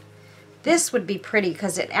one. This would be pretty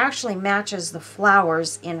because it actually matches the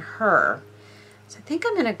flowers in her. So I think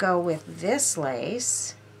I'm going to go with this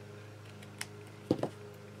lace.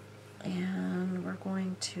 And we're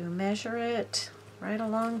going to measure it right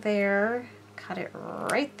along there, cut it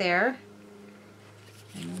right there,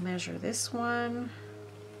 and we'll measure this one,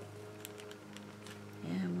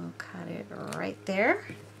 and we'll cut it right there.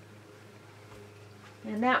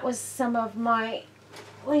 And that was some of my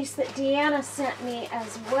lace that Deanna sent me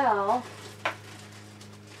as well.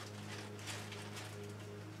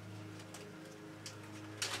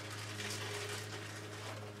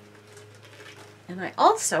 And I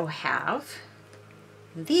also have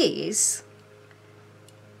these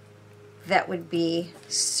that would be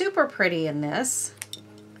super pretty in this.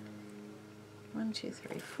 1, 2,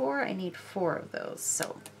 3, 4. I need 4 of those.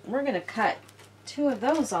 So we're going to cut 2 of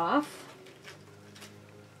those off.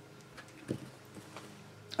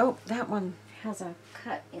 Oh, that one has a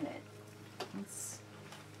cut in it. Let's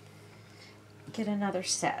get another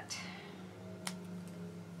set.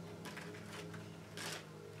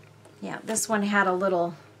 Yeah, this one had a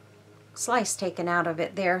little slice taken out of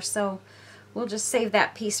it there, so we'll just save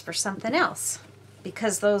that piece for something else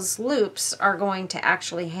because those loops are going to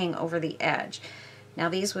actually hang over the edge. Now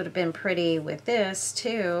these would have been pretty with this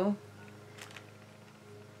too,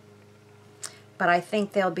 but I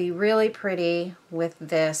think they'll be really pretty with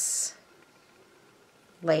this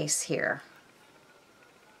lace here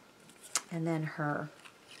and then her.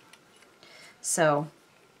 So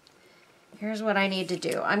here's what I need to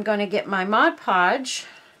do. I'm going to get my Mod Podge.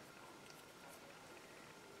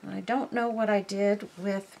 I don't know what I did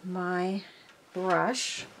with my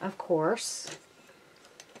brush, of course.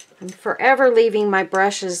 I'm forever leaving my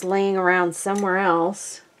brushes laying around somewhere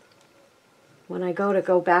else when I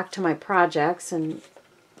go back to my projects, and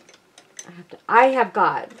I have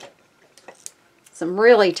got some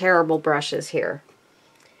really terrible brushes here.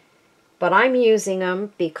 But I'm using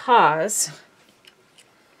them because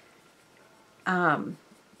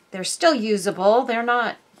they're still usable. They're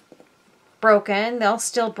not broken. They'll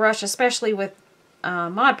still brush, especially with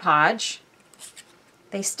Mod Podge.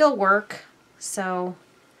 They still work. So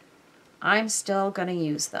I'm still going to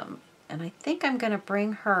use them. And I think I'm going to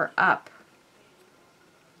bring her up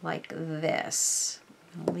like this.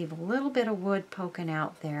 I'll leave a little bit of wood poking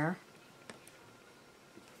out there.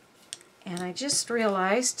 And I just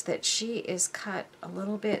realized that she is cut a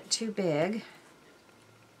little bit too big.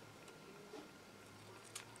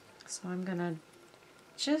 So I'm going to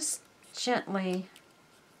just gently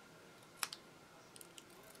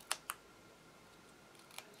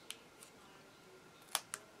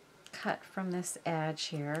cut from this edge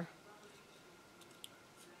here.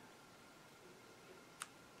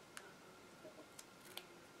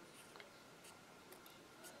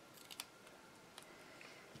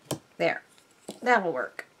 There, that'll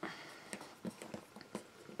work.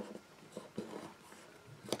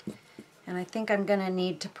 And I think I'm going to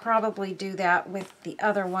need to probably do that with the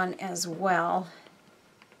other one as well.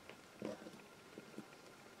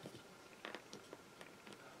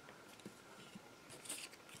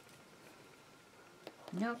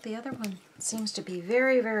 Nope, the other one seems to be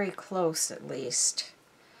very, very close at least.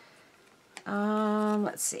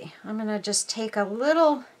 Let's see. I'm going to just take a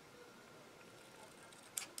little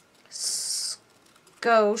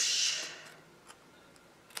gauche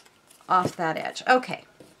off that edge. Okay,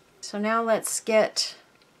 so now let's get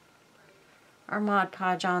our Mod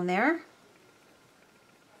Podge on there.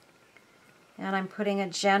 And I'm putting a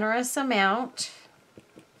generous amount.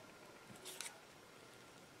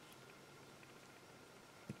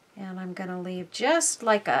 And I'm going to leave just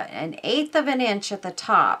like an 1/8 of an inch at the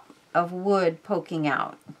top of wood poking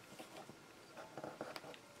out.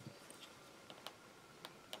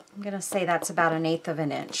 I'm going to say that's about an 1/8 of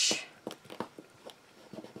an inch.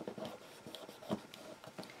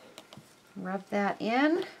 Rub that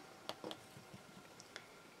in.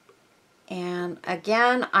 And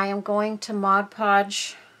again, I am going to Mod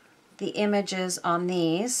Podge the images on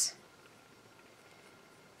these.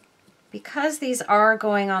 Because these are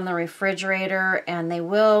going on the refrigerator and they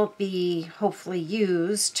will be hopefully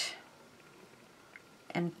used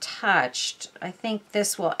and touched, I think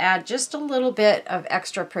this will add just a little bit of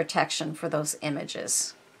extra protection for those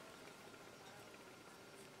images.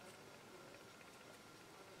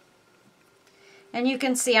 And you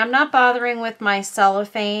can see I'm not bothering with my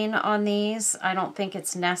cellophane on these. I don't think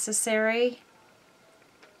it's necessary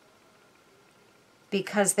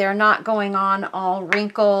because they're not going on all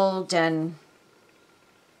wrinkled and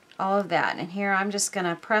all of that. And here I'm just going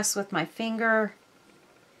to press with my finger.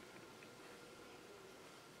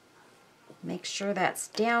 Make sure that's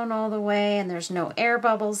down all the way and there's no air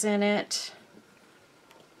bubbles in it.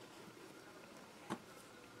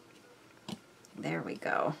 There we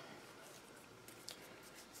go.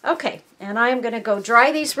 Okay, and I'm going to go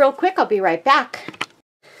dry these real quick. I'll be right back.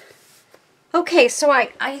 Okay, so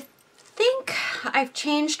I think I've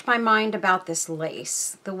changed my mind about this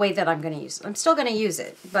lace, the way that I'm going to use it. I'm still going to use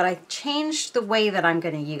it, but I changed the way that I'm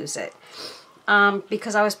going to use it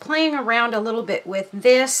because I was playing around a little bit with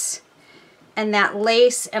this and that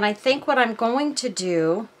lace, and I think what I'm going to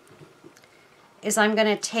do is I'm going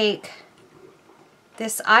to take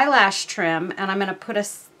this eyelash trim and I'm going to put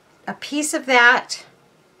a piece of that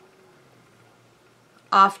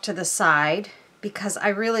off to the side because I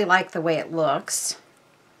really like the way it looks.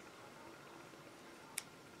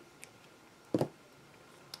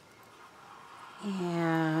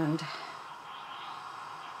 And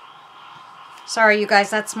sorry you guys,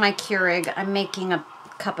 that's my Keurig. I'm making a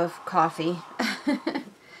cup of coffee.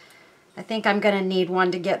 I think I'm going to need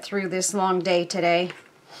one to get through this long day today.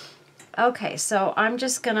 Okay, so I'm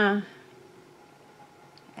just going to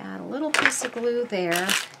add a little piece of glue there.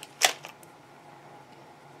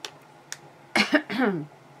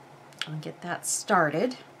 I'll get that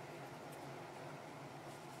started.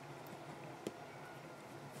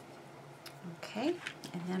 Okay,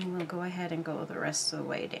 and then we'll go ahead and go the rest of the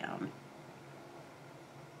way down.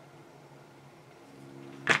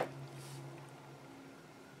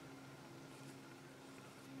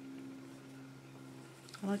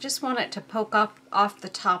 Well, I just want it to poke up off the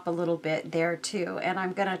top a little bit there too, and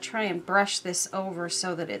I'm going to try and brush this over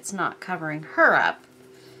so that it's not covering her up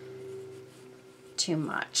too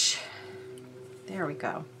much. There we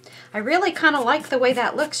go. I really kind of like the way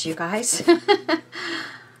that looks, you guys.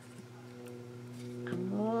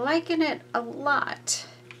 I'm liking it a lot.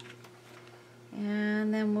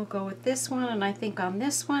 And then we'll go with this one, and I think on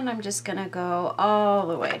this one I'm just going to go all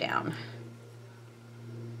the way down.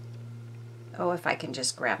 Oh, if I can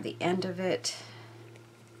just grab the end of it.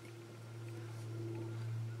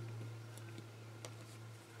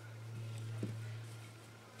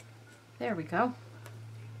 There we go.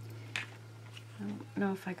 I don't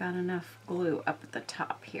know if I got enough glue up at the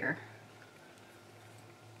top here.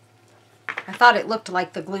 I thought it looked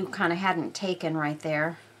like the glue kind of hadn't taken right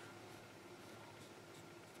there.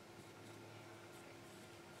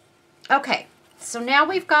 Okay, so now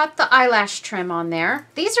we've got the eyelash trim on there.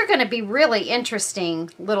 These are going to be really interesting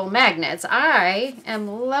little magnets. I am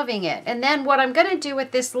loving it. And then what I'm going to do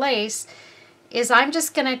with this lace is I'm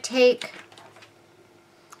just going to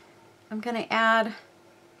I'm going to add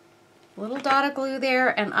a little dot of glue there,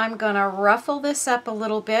 and I'm going to ruffle this up a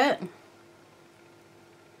little bit.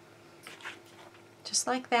 Just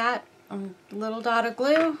like that. A little dot of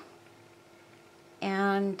glue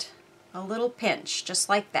and a little pinch, just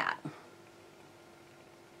like that.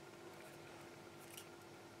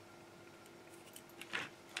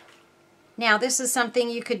 Now this is something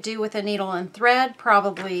you could do with a needle and thread,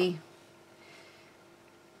 probably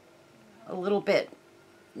a little bit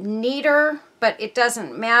neater, but it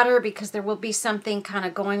doesn't matter because there will be something kind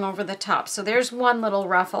of going over the top. So there's one little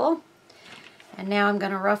ruffle, and now I'm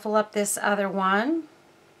going to ruffle up this other one.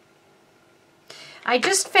 I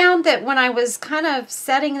just found that when I was kind of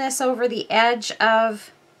setting this over the edge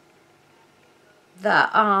of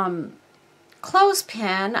the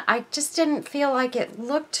clothespin, I just didn't feel like it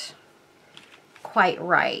looked quite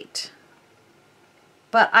right.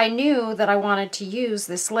 But I knew that I wanted to use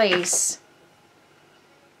this lace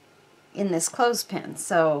in this clothespin,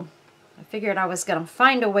 so I figured I was going to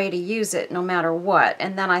find a way to use it no matter what.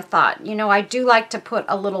 And then I thought, you know, I do like to put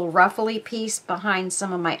a little ruffly piece behind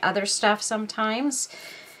some of my other stuff sometimes,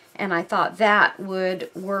 and I thought that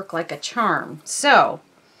would work like a charm. So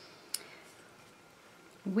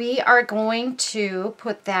we are going to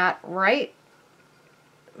put that right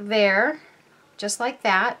there, just like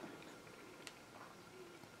that.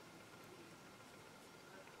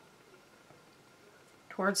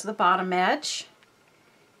 Towards the bottom edge.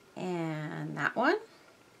 And that one.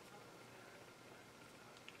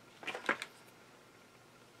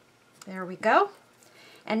 There we go.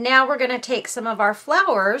 And now we're going to take some of our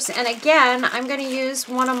flowers, and again, I'm going to use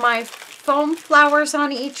one of my foam flowers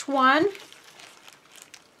on each one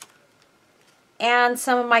and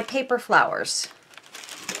some of my paper flowers.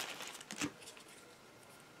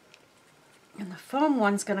 And the foam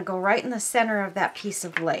one's going to go right in the center of that piece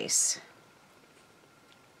of lace.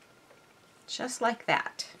 Just like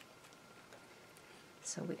that.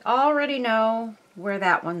 So we already know where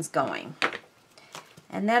that one's going.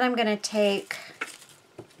 And then I'm going to take,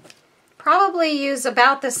 probably use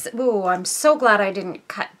about this, ooh, I'm so glad I didn't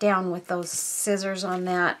cut down with those scissors on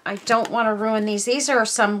that. I don't want to ruin these. These are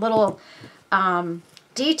some little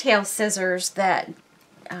detail scissors that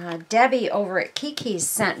Debbie over at Kiki's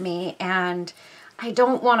sent me, and I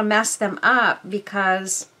don't want to mess them up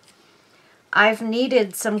because I've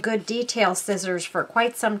needed some good detail scissors for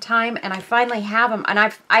quite some time, and I finally have them. And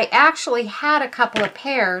I actually had a couple of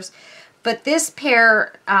pairs, but this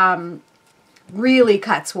pair really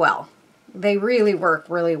cuts well. They really work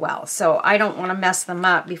really well, so I don't want to mess them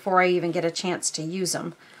up before I even get a chance to use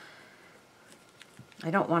them.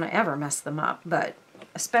 I don't want to ever mess them up, but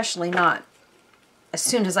especially not as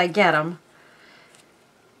soon as I get them.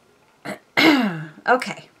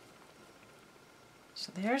 Okay.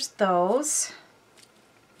 So there's those.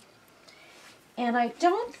 And I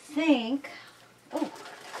don't think, oh,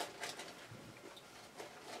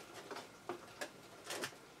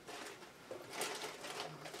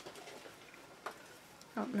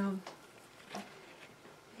 I don't know.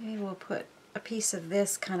 Maybe we'll put a piece of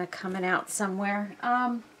this kind of coming out somewhere.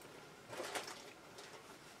 I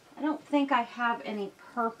don't think I have any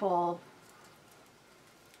purple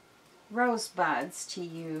rosebuds to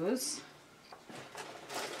use.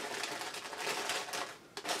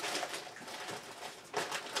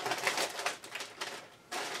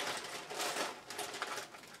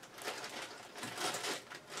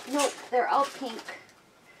 Nope, they're all pink.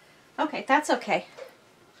 Okay, that's okay.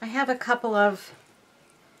 I have a couple of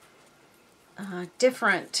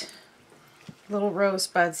different little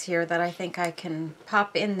rosebuds here that I think I can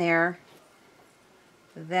pop in there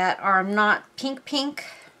that are not pink,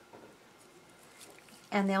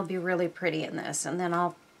 and they'll be really pretty in this. And then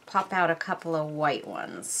I'll pop out a couple of white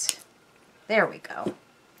ones. There we go.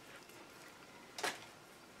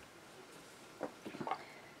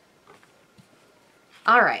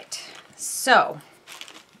 All right, so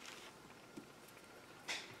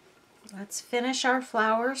let's finish our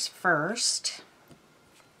flowers first.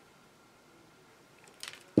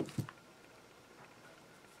 I'm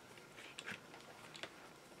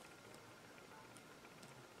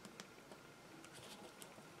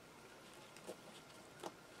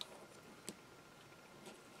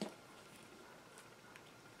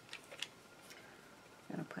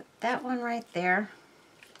going to put that one right there.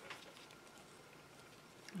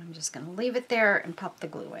 I'm just going to leave it there and pop the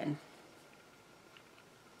glue in.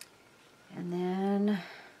 And then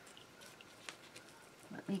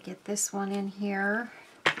let me get this one in here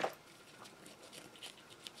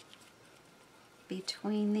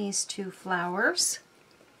between these two flowers.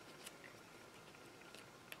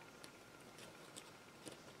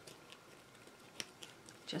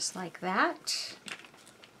 Just like that.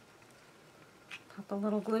 Pop a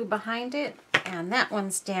little glue behind it, and that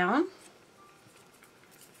one's down.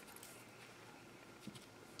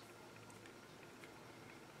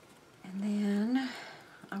 And then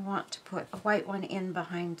I want to put a white one in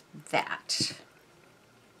behind that.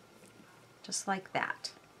 Just like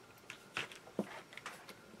that.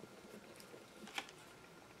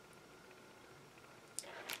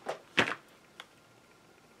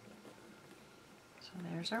 So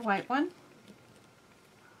there's our white one.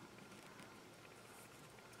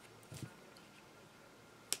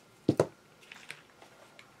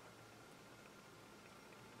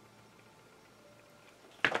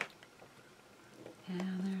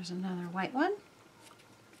 And there's another white one.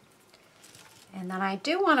 And then I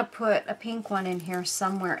do want to put a pink one in here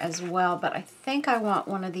somewhere as well, but I think I want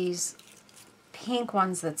one of these pink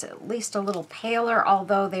ones that's at least a little paler,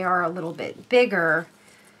 although they are a little bit bigger.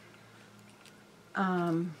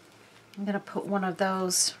 I'm going to put one of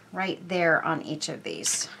those right there on each of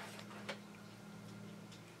these.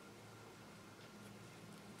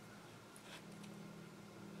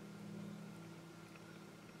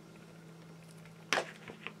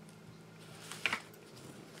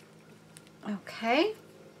 Okay.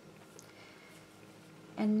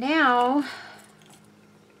 And now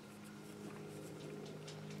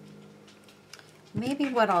maybe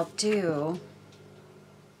what I'll do,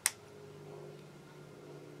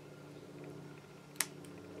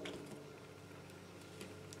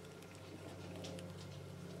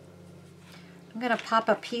 I'm going to pop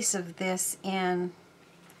a piece of this in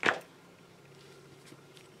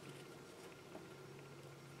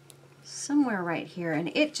somewhere right here,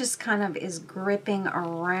 and it just kind of is gripping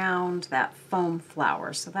around that foam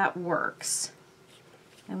flower, so that works.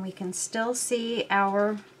 And we can still see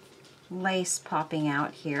our lace popping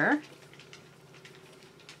out here.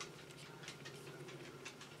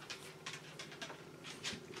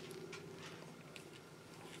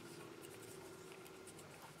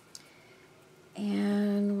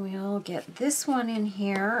 And we'll get this one in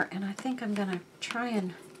here, and I think I'm going to try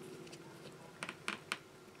and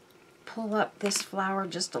pull up this flower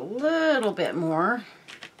just a little bit more.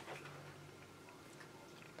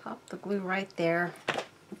 Pop the glue right there.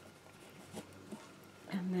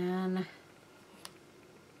 And then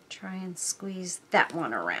try and squeeze that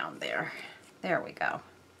one around there. There we go.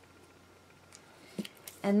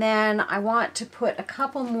 And then I want to put a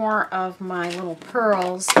couple more of my little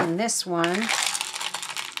pearls in this one. Let's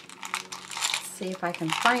see if I can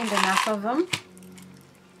find enough of them.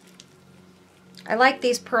 I like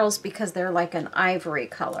these pearls because they're like an ivory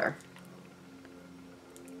color.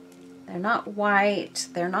 They're not white,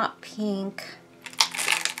 they're not pink,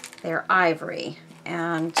 they're ivory,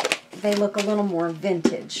 and they look a little more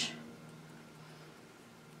vintage.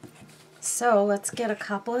 So let's get a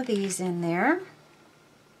couple of these in there.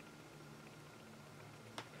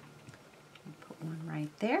 Put one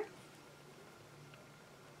right there.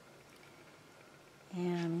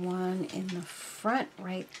 And one in the front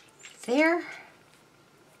right there.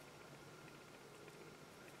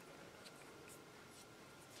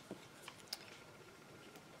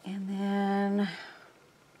 And then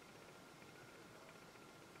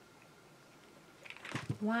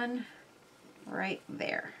one right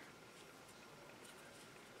there.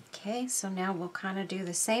 Okay, so now we'll kind of do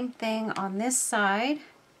the same thing on this side.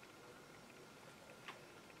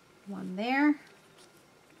 One there.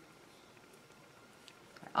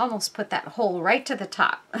 I almost put that hole right to the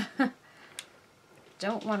top.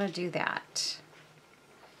 Don't want to do that.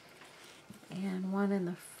 And one in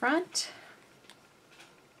the front.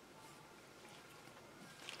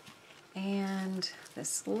 And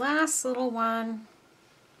this last little one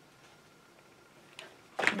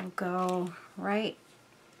will go right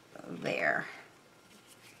there.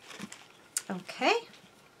 Okay.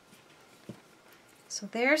 So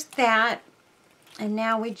there's that. And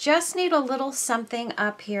now we just need a little something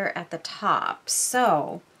up here at the top.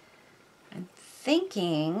 So I'm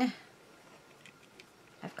thinking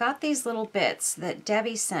I've got these little bits that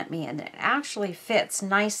Debbie sent me, and it actually fits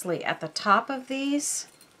nicely at the top of these.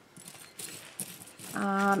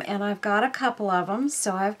 And I've got a couple of them,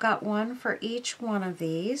 so I've got one for each one of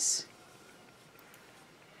these.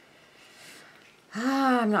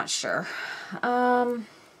 I'm not sure.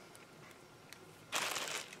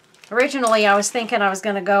 Originally, I was thinking I was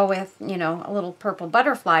going to go with, you know, a little purple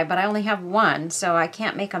butterfly, but I only have one, so I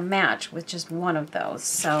can't make a match with just one of those.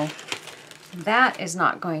 So that is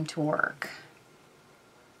not going to work.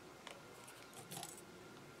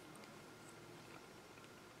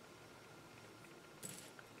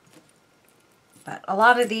 But a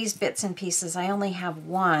lot of these bits and pieces, I only have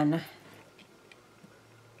one.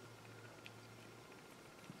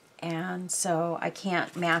 And so I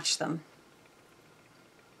can't match them.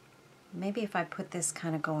 Maybe if I put this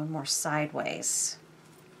kind of going more sideways,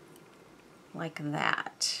 like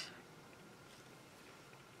that.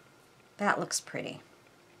 That looks pretty.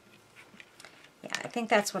 Yeah, I think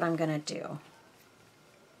that's what I'm going to do.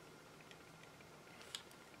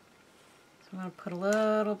 So I'm going to put a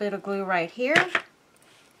little bit of glue right here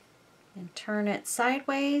and turn it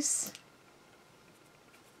sideways.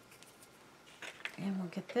 And we'll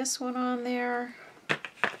get this one on there.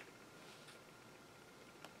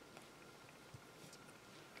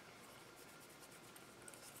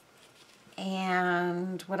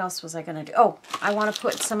 And what else was I going to do? Oh, I want to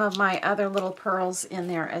put some of my other little pearls in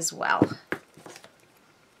there as well.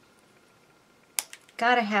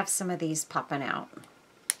 Got to have some of these popping out.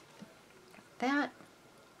 Got that.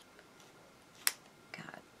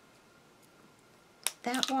 Got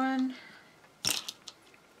that one.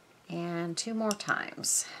 And 2 more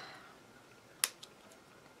times.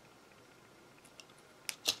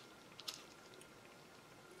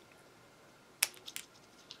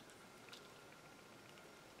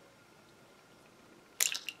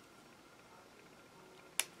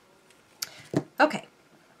 Okay,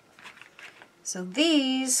 so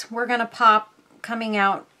these we're going to pop coming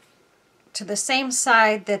out to the same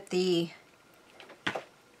side that the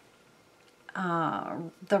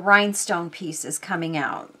rhinestone piece is coming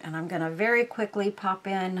out. And I'm going to very quickly pop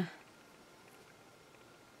in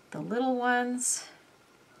the little ones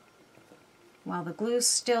while the glue's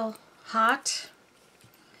still hot.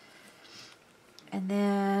 And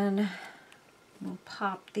then we'll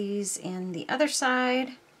pop these in the other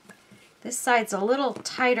side. This side's a little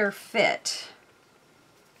tighter fit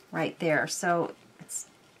right there, so it's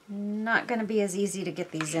not going to be as easy to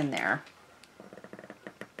get these in there.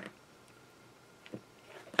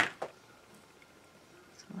 So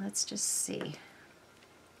let's just see.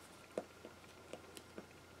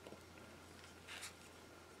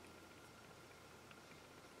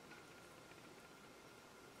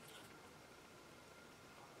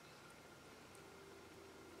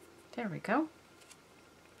 There we go.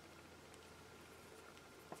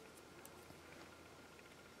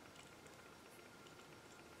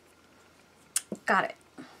 Got it.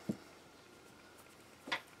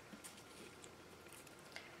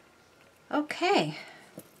 Okay.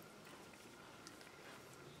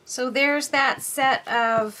 So there's that set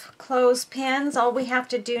of clothespins. All we have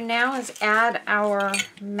to do now is add our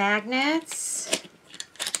magnets.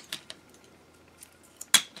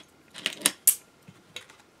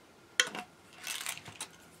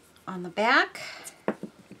 On the back.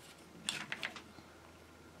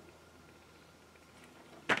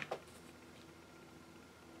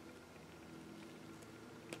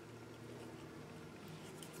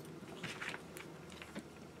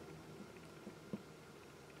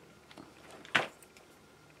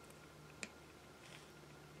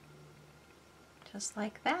 Just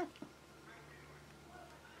like that.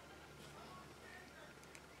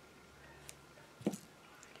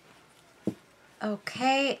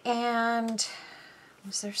 Okay, and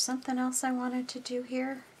was there something else I wanted to do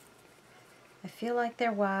here? I feel like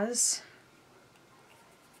there was.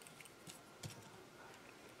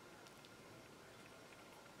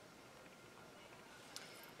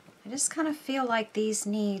 I just kind of feel like these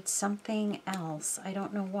need something else. I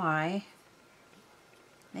don't know why.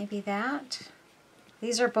 Maybe that.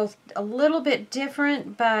 These are both a little bit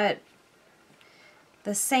different, but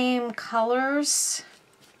the same colors.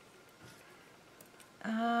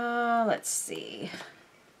 Let's see.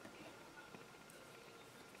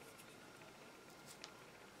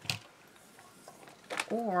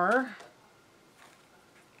 Or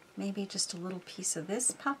maybe just a little piece of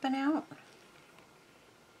this popping out.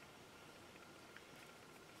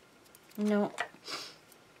 No.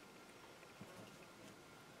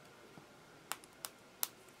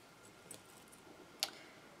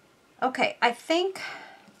 Okay, I think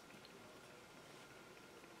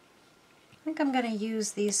I'm going to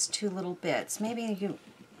use these 2 little bits. Maybe you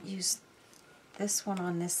use this one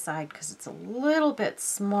on this side because it's a little bit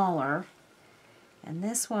smaller, and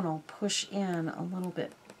this one will push in a little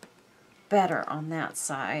bit better on that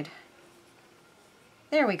side.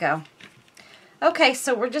 There we go. Okay,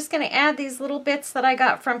 so we're just going to add these little bits that I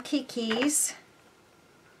got from Kiki's.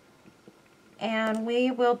 and we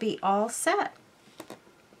will be all set.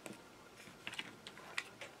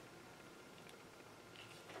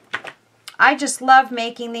 I just love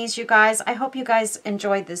making these, you guys. I hope you guys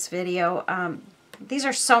enjoyed this video. These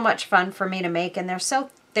are so much fun for me to make, and they're so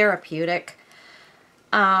therapeutic.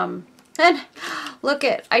 And look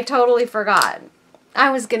I totally forgot. I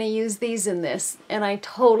was going to use these in this, and I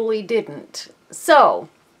totally didn't. So,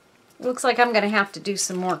 looks like I'm going to have to do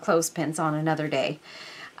some more clothespins on another day.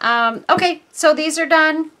 Okay, so these are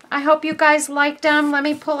done. I hope you guys liked them. Let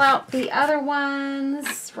me pull out the other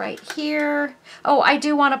ones right here. Oh, I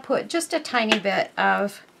do want to put just a tiny bit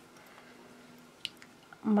of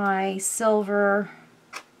my silver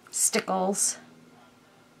stickles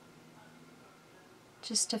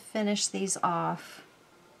just to finish these off.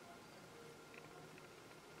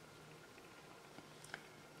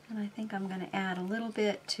 And I think I'm going to add a little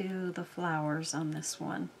bit to the flowers on this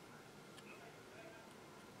one.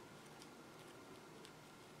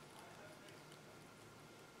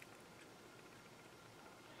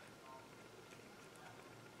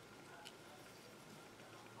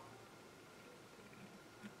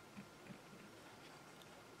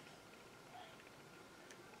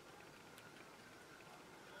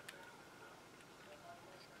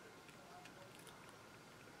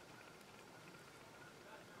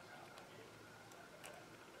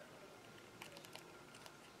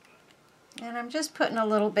 And I'm just putting a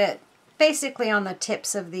little bit basically on the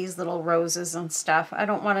tips of these little roses and stuff. I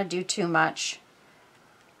don't want to do too much.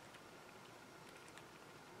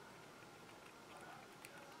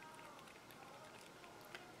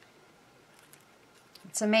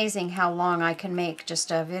 It's amazing how long I can make just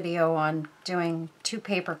a video on doing 2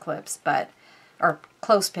 paper clips, or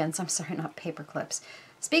clothespins. I'm sorry, not paper clips.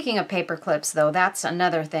 Speaking of paper clips, though, that's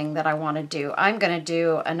another thing that I want to do. I'm going to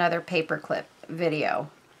do another paper clip video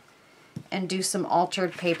and do some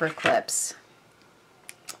altered paper clips,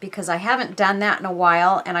 because I haven't done that in a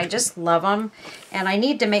while and I just love them, and I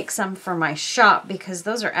need to make some for my shop because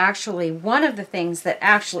those are actually one of the things that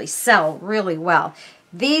actually sell really well.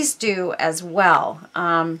 These do as well.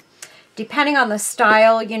 Depending on the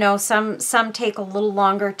style, you know, some take a little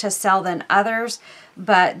longer to sell than others,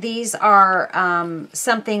 but these are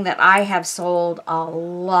something that I have sold a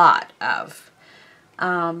lot of.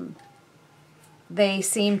 They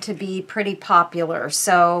seem to be pretty popular,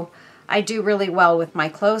 so I do really well with my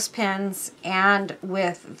clothespins and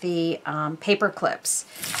with the paper clips.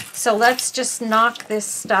 So let's just knock this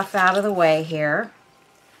stuff out of the way here.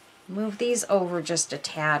 Move these over just a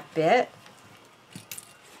tad bit.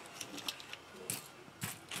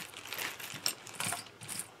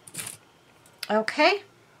 Okay.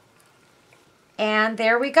 And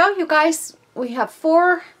there we go, you guys. We have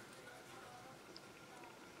 4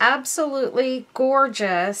 absolutely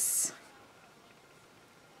gorgeous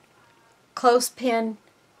clothespin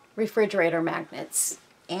refrigerator magnets.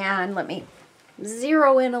 And let me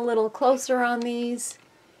zero in a little closer on these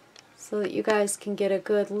so that you guys can get a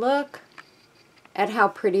good look at how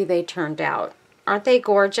pretty they turned out. Aren't they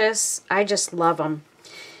gorgeous? I just love them.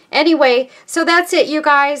 Anyway, so that's it, you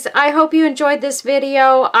guys. I hope you enjoyed this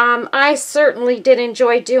video. I certainly did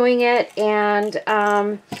enjoy doing it,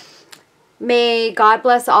 and may God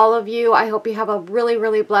bless all of you. I hope you have a really,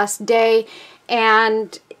 really blessed day.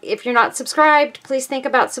 And if you're not subscribed, please think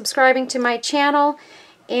about subscribing to my channel.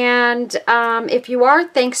 And if you are,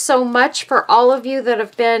 thanks so much for all of you that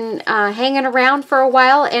have been hanging around for a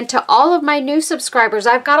while. And to all of my new subscribers,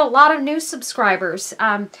 I've got a lot of new subscribers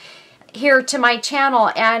here to my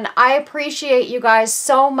channel, and I appreciate you guys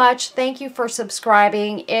so much. Thank you for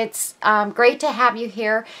subscribing. It's great to have you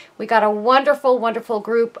here. We got a wonderful, wonderful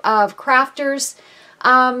group of crafters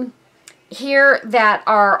here that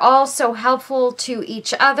are all so helpful to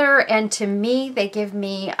each other and to me. They give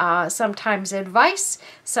me sometimes advice,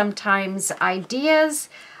 sometimes ideas.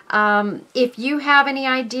 If you have any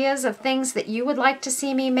ideas of things that you would like to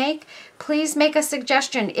see me make, please make a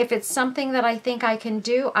suggestion. If it's something that I think I can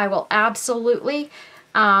do, I will absolutely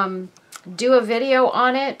do a video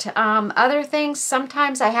on it. Other things,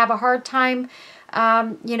 sometimes I have a hard time,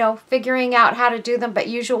 you know, figuring out how to do them, but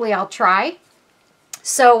usually I'll try.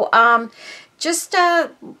 So just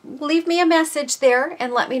leave me a message there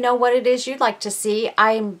and let me know what it is you'd like to see.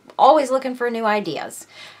 I'm always looking for new ideas.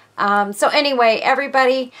 So anyway,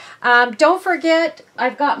 everybody, don't forget,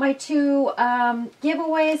 I've got my 2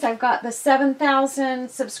 giveaways. I've got the 7,000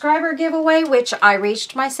 subscriber giveaway, which I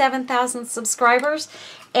reached my 7,000 subscribers.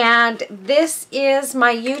 And this is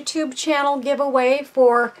my YouTube channel giveaway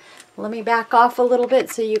for, let me back off a little bit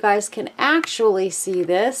so you guys can actually see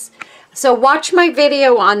this. So watch my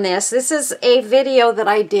video on this. This is a video that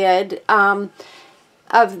I did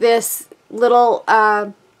of this little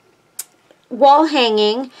wall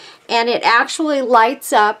hanging, and it actually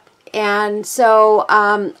lights up. And so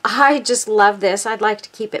I just love this. I'd like to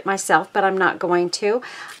keep it myself, but I'm not going to.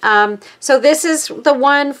 So this is the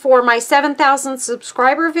one for my 7,000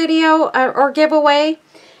 subscriber video or giveaway.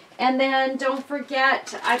 And then don't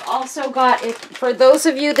forget, I've also got, for those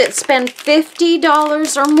of you that spend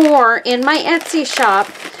 $50 or more in my Etsy shop,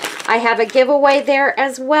 I have a giveaway there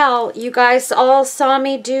as well. You guys all saw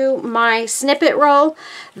me do my snippet roll.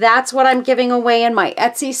 That's what I'm giving away in my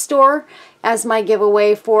Etsy store as my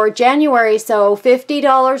giveaway for January. So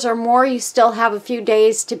 $50 or more, you still have a few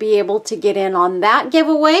days to be able to get in on that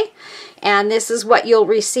giveaway. And this is what you'll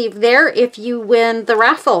receive there if you win the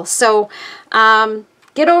raffle. So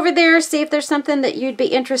get over there, see if there's something that you'd be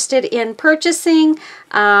interested in purchasing.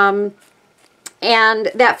 And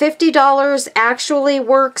that $50 actually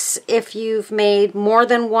works if you've made more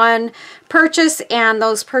than one purchase, and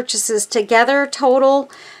those purchases together total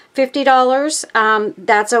 $50.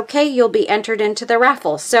 That's okay. You'll be entered into the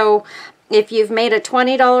raffle. So if you've made a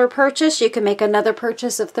 $20 purchase, you can make another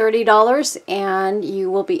purchase of $30 and you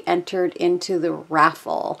will be entered into the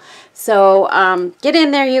raffle. So get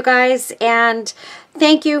in there, you guys, and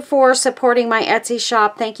thank you for supporting my Etsy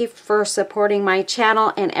shop. Thank you for supporting my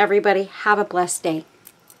channel, and everybody have a blessed day.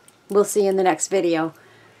 We'll see you in the next video.